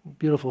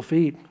beautiful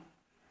feet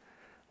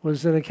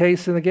was in a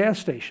case in a gas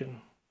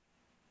station.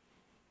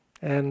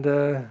 And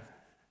I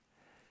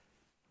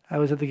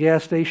was at the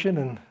gas station,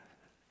 and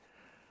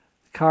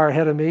the car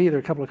ahead of me, there were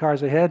a couple of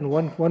cars ahead, and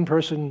one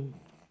person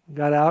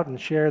got out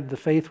and shared the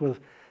faith with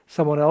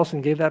someone else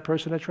and gave that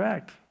person a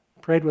tract.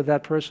 Prayed with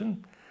that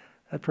person.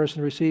 That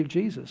person received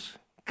Jesus.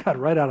 Got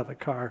right out of the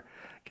car,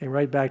 came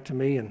right back to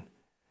me and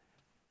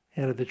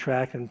handed the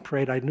tract and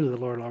prayed. I knew the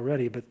Lord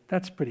already, but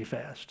that's pretty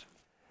fast.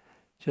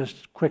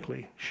 Just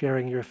quickly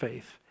sharing your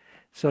faith.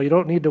 So you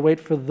don't need to wait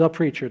for the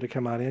preacher to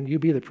come on in. You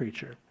be the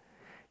preacher.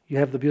 You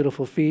have the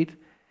beautiful feet,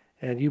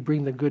 and you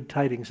bring the good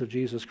tidings of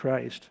Jesus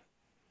Christ.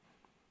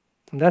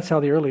 And that's how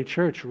the early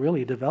church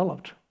really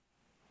developed.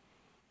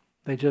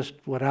 They just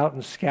went out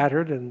and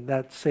scattered, and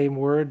that same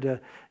word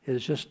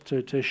is just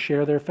to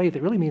share their faith.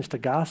 It really means to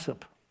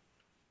gossip.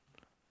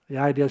 The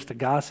idea is to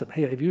gossip.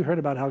 Hey, have you heard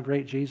about how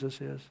great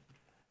Jesus is?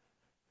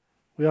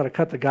 We ought to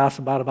cut the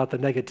gossip out about the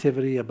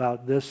negativity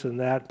about this and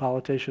that,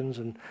 politicians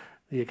and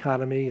the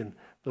economy and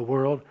the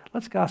world.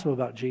 Let's gossip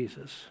about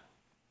Jesus.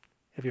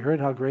 Have you heard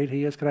how great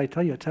he is? Can I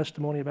tell you a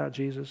testimony about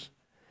Jesus?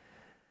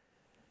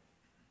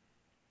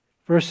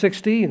 Verse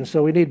 16,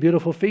 so we need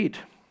beautiful feet.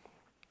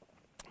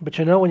 But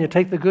you know, when you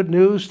take the good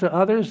news to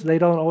others, they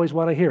don't always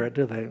want to hear it,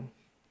 do they?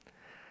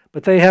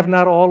 But they have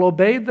not all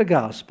obeyed the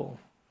gospel.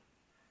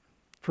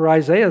 For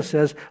Isaiah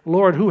says,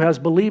 Lord, who has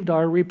believed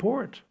our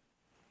report?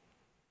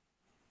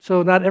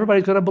 So not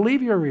everybody's going to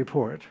believe your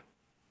report.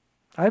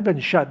 I've been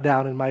shut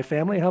down in my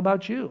family. How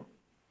about you?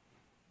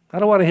 I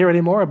don't want to hear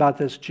any more about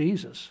this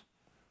Jesus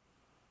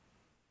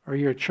or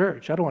your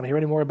church. I don't want to hear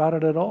any more about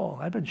it at all.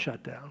 I've been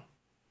shut down.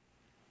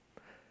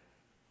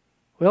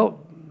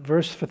 Well,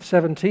 verse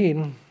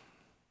 17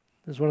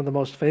 is one of the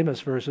most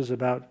famous verses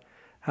about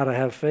how to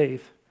have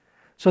faith.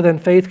 So then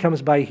faith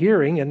comes by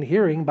hearing, and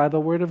hearing by the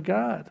word of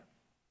God.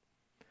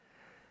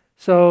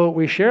 So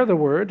we share the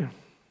word,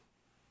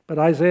 but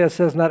Isaiah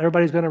says not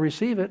everybody's going to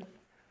receive it.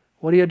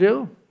 What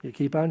do? You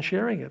keep on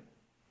sharing it.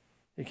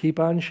 You keep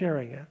on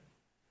sharing it.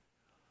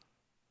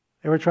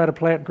 Ever try to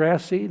plant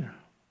grass seed?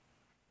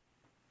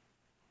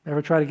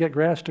 Ever try to get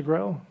grass to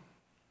grow?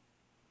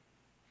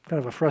 Kind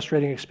of a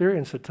frustrating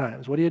experience at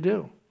times. What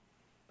do?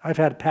 I've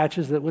had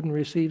patches that wouldn't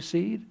receive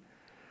seed.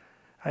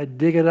 I'd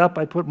dig it up,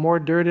 I'd put more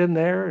dirt in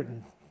there,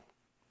 and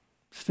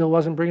still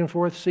wasn't bringing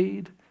forth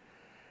seed.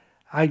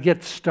 I'd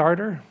get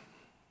starter.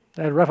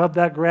 I'd rough up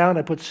that ground,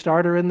 I'd put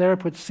starter in there,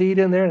 put seed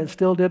in there, and it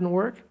still didn't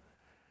work.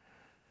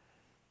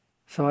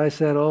 So I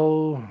said,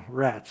 oh,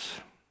 rats.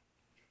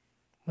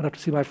 Went up to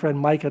see my friend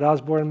Mike at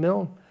Osborne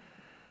Mill.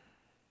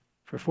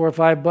 For $4 or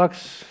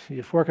 $5,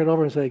 you fork it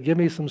over and say, give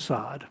me some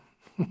sod.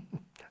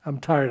 I'm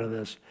tired of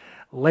this.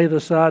 Lay the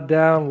sod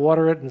down,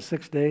 water it in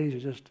 6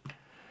 days.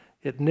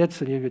 It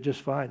knits and you're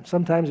just fine.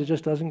 Sometimes it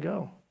just doesn't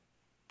go.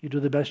 You do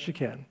the best you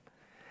can.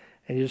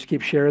 And you just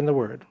keep sharing the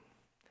word.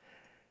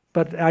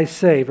 But I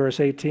say,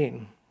 verse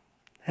 18,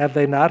 have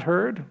they not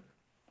heard?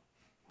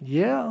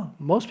 Yeah,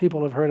 most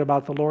people have heard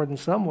about the Lord in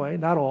some way.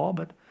 Not all,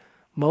 but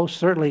most.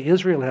 Certainly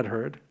Israel had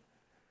heard.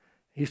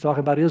 He's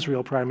talking about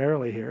Israel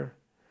primarily here.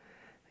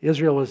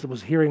 Israel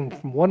was hearing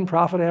from one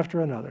prophet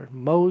after another.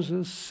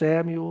 Moses,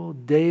 Samuel,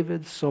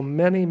 David, so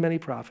many, many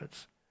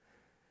prophets.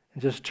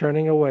 And just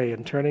turning away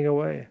and turning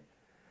away.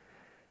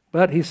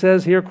 But he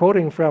says here,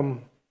 quoting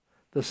from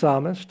the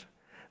psalmist,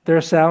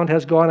 their sound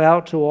has gone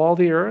out to all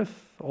the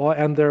earth,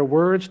 and their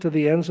words to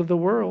the ends of the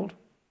world.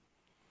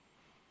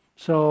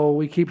 So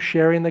we keep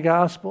sharing the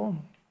gospel.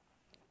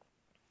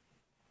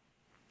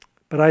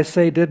 But I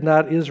say, did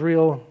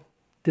Israel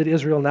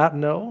not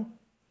know?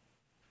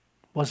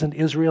 Wasn't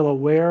Israel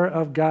aware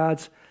of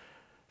God's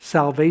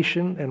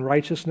salvation and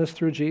righteousness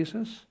through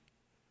Jesus?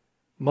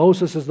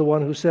 Moses is the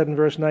one who said in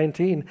verse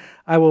 19,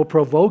 I will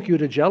provoke you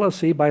to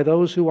jealousy by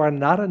those who are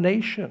not a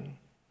nation.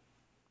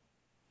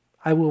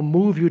 I will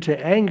move you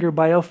to anger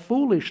by a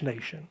foolish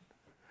nation.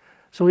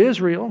 So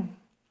Israel,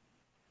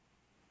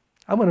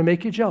 I'm going to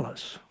make you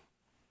jealous.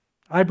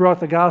 I brought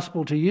the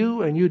gospel to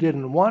you and you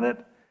didn't want it.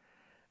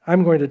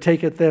 I'm going to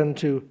take it then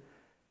to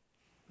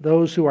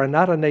those who are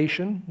not a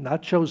nation,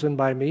 not chosen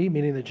by me,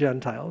 meaning the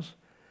Gentiles.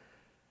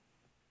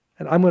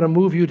 And I'm going to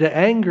move you to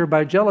anger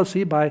by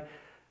jealousy by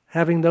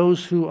having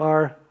those who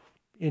are,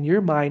 in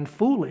your mind,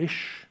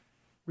 foolish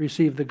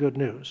receive the good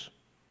news.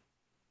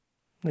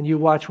 And you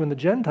watch when the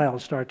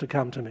Gentiles start to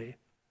come to me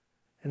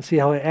and see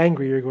how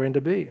angry you're going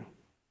to be.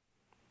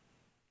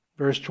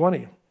 Verse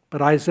 20,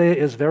 but Isaiah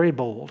is very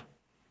bold.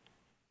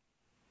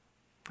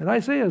 And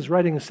Isaiah is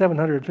writing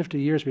 750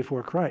 years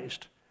before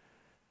Christ,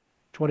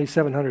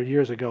 2,700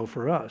 years ago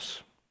for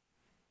us.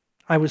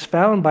 I was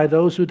found by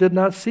those who did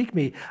not seek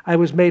me. I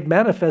was made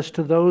manifest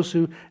to those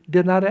who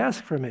did not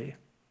ask for me.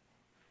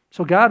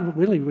 So God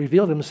really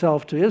revealed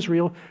himself to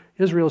Israel.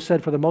 Israel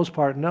said for the most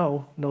part,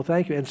 no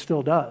thank you, and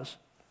still does.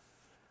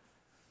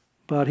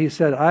 But he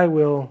said, I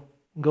will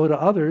go to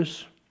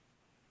others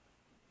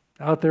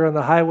out there on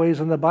the highways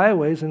and the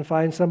byways and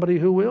find somebody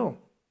who will.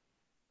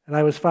 And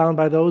I was found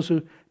by those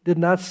who did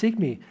not seek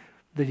me.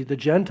 The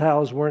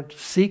Gentiles weren't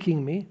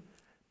seeking me,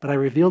 but I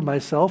revealed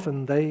myself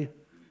and they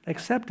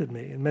accepted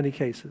me in many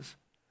cases.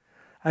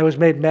 I was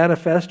made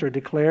manifest or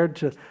declared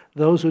to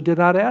those who did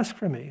not ask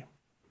for me.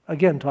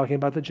 Again, talking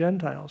about the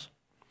Gentiles.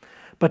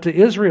 But to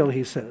Israel,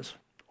 he says,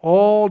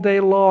 all day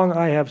long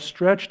I have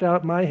stretched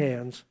out my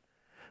hands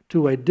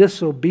to a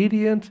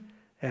disobedient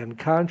and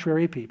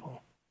contrary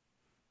people.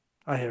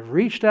 I have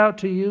reached out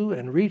to you,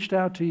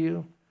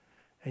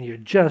 and you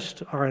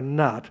just are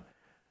not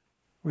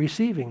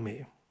receiving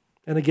me.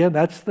 And again,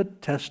 that's the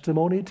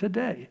testimony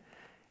today,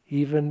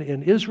 even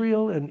in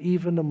Israel and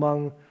even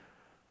among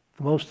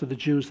most of the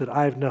Jews that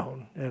I've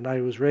known. And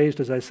I was raised,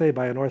 as I say,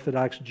 by an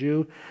Orthodox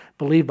Jew,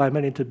 believed by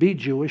many to be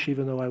Jewish,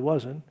 even though I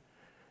wasn't,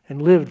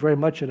 and lived very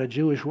much in a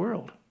Jewish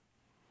world.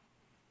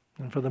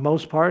 And for the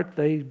most part,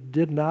 they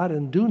did not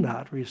and do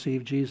not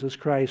receive Jesus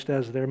Christ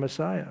as their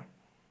Messiah.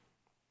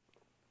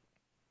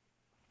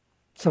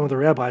 Some of the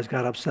rabbis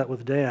got upset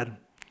with Dad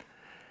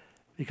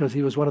because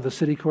he was one of the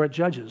city court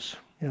judges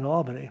in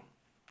Albany.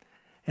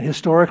 And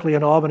historically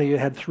in Albany, you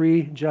had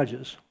 3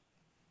 judges.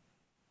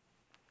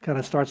 Kind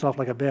of starts off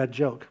like a bad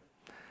joke.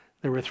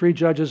 There were 3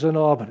 judges in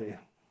Albany.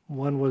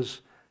 One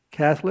was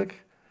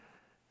Catholic,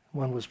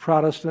 one was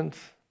Protestant,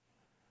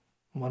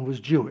 one was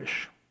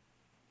Jewish.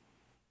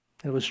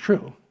 It was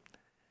true.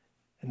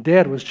 And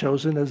Dad was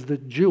chosen as the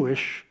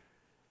Jewish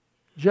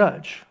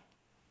judge,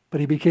 but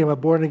he became a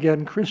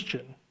born-again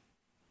Christian.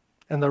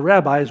 And the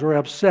rabbis were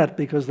upset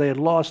because they had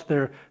lost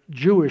their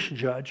Jewish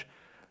judge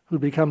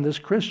who'd become this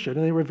Christian.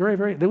 And they were they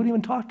wouldn't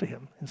even talk to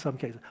him in some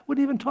cases.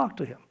 Wouldn't even talk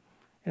to him.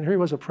 And here he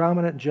was, a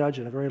prominent judge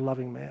and a very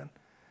loving man.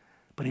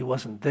 But he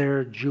wasn't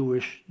their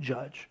Jewish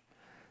judge.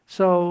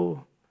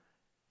 So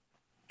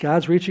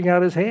God's reaching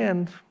out his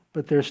hand,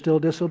 but they're still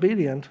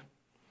disobedient.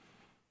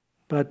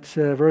 But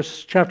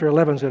chapter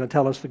 11 is going to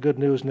tell us the good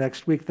news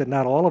next week that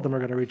not all of them are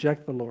going to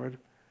reject the Lord.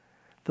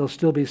 There'll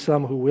still be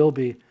some who will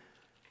be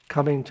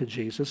coming to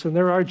Jesus. And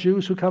there are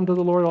Jews who come to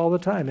the Lord all the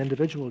time,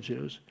 individual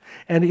Jews.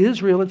 And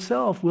Israel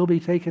itself will be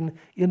taken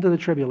into the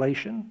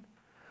tribulation,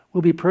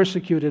 will be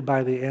persecuted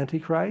by the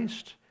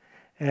Antichrist,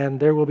 and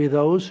there will be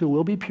those who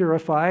will be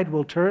purified,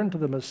 will turn to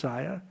the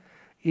Messiah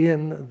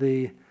in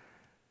the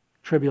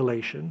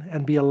tribulation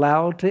and be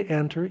allowed to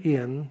enter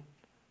in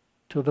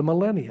to the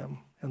millennium.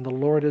 And the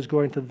Lord is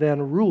going to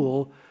then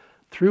rule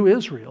through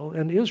Israel,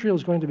 and Israel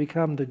is going to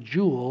become the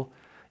jewel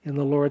in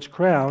the Lord's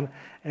crown,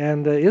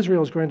 and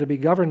Israel is going to be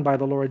governed by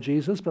the Lord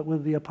Jesus, but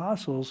with the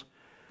apostles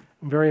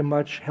very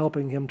much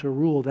helping him to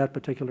rule that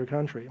particular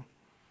country.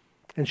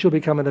 And she'll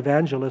become an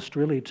evangelist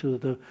really to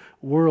the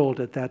world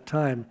at that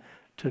time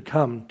to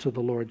come to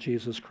the Lord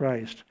Jesus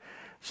Christ.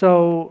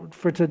 So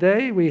for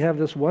today, we have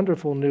this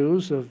wonderful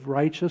news of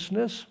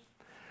righteousness,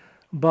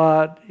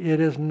 but it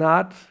is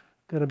not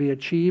going to be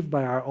achieved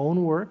by our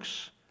own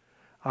works,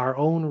 our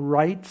own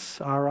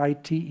rites,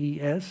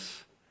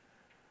 R-I-T-E-S,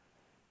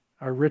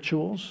 our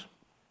rituals,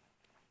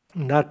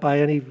 not by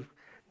any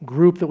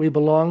group that we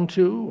belong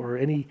to or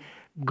any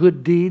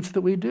good deeds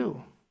that we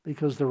do,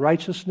 because the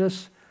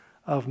righteousness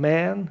of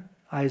man,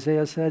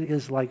 Isaiah said,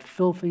 is like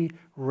filthy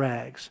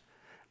rags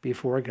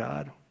before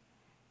God,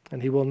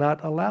 and he will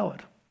not allow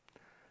it.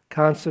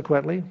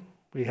 Consequently,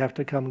 we have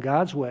to come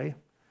God's way,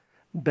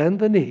 bend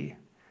the knee,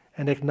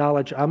 and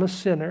acknowledge I'm a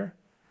sinner,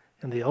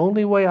 and the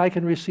only way I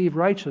can receive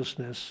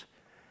righteousness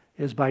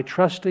is by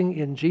trusting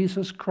in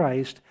Jesus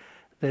Christ,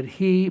 that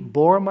he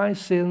bore my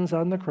sins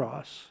on the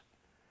cross,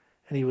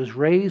 and he was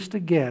raised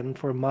again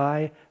for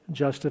my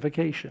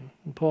justification.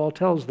 And Paul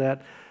tells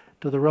that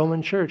to the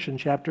Roman church in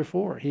chapter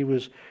 4. He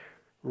was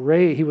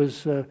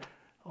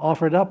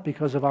offered up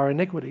because of our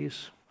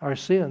iniquities, our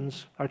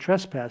sins, our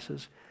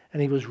trespasses,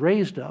 and he was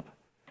raised up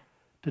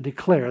to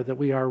declare that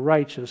we are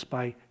righteous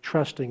by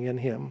trusting in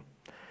him.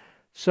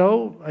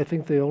 So I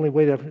think the only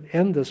way to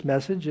end this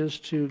message is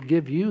to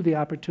give you the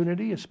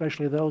opportunity,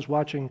 especially those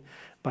watching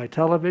by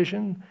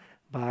television,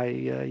 by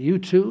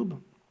YouTube,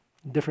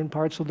 different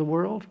parts of the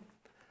world,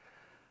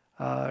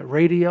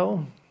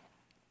 radio,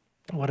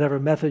 whatever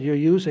method you're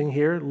using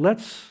here,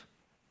 let's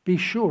be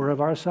sure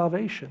of our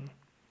salvation.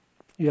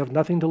 You have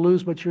nothing to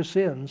lose but your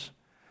sins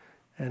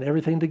and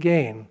everything to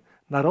gain.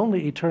 Not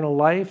only eternal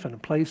life and a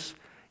place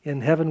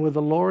in heaven with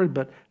the Lord,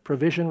 but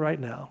provision right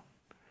now.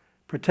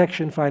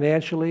 Protection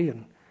financially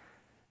and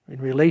in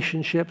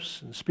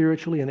relationships and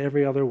spiritually and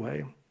every other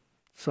way.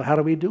 So how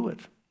do we do it?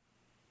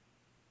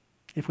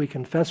 if we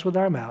confess with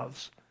our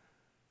mouths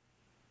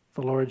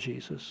the Lord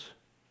Jesus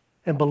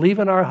and believe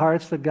in our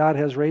hearts that God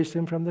has raised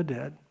him from the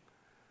dead,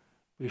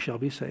 we shall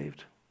be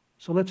saved.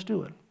 So let's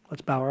do it.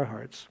 Let's bow our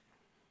hearts.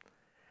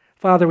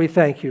 Father, we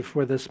thank you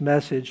for this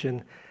message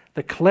and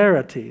the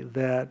clarity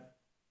that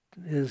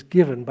is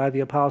given by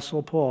the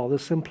Apostle Paul, the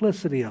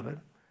simplicity of it.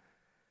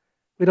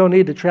 We don't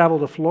need to travel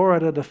to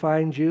Florida to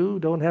find you,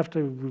 don't have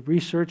to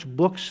research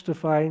books to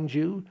find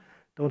you,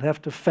 don't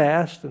have to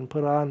fast and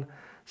put on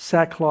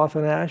sackcloth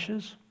and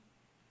ashes.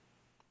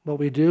 What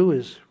we do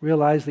is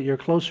realize that you're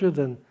closer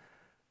than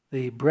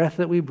the breath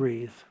that we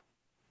breathe.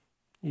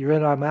 You're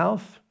in our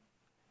mouth,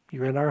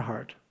 you're in our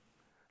heart.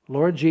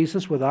 Lord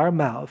Jesus, with our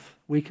mouth,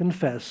 we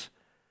confess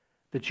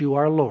that you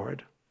are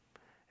Lord,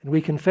 and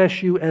we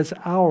confess you as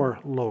our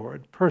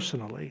Lord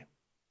personally.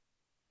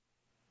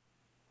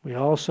 We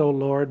also,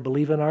 Lord,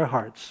 believe in our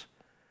hearts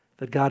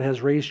that God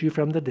has raised you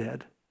from the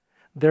dead,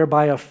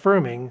 thereby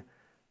affirming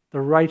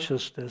the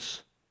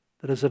righteousness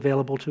that is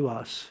available to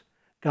us.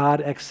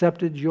 God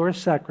accepted your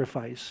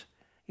sacrifice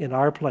in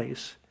our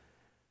place,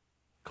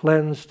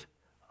 cleansed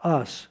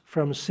us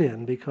from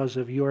sin because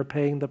of your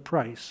paying the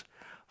price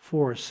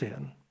for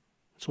sin.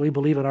 So we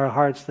believe in our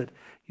hearts that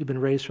you've been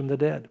raised from the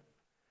dead.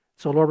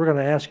 So, Lord, we're going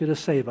to ask you to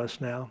save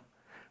us now.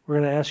 We're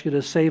going to ask you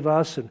to save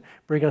us and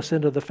bring us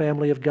into the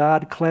family of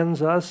God,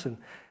 cleanse us,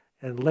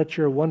 and let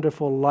your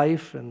wonderful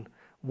life and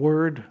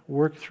word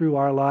work through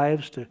our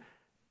lives to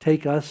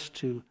take us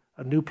to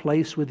a new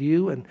place with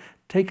you and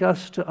take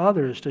us to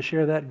others to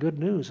share that good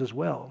news as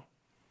well.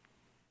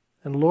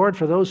 And Lord,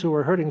 for those who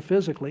are hurting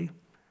physically,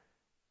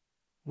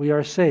 we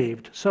are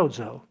saved,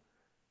 sozo.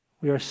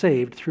 We are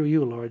saved through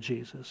you, Lord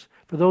Jesus.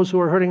 For those who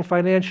are hurting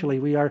financially,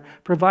 we are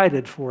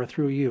provided for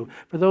through you.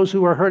 For those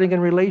who are hurting in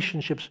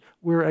relationships,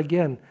 we're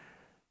again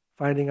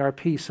finding our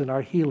peace and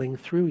our healing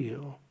through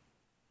you.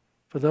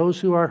 For those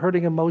who are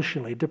hurting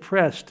emotionally,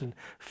 depressed and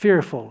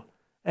fearful,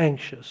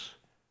 anxious,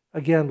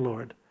 again,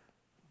 Lord,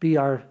 be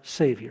our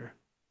Savior.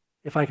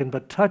 If I can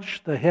but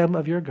touch the hem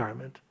of your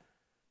garment,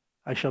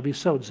 I shall be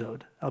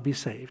sozoed. I'll be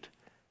saved.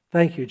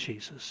 Thank you,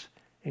 Jesus.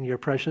 In your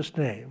precious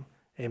name,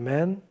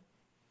 amen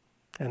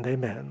and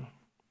amen.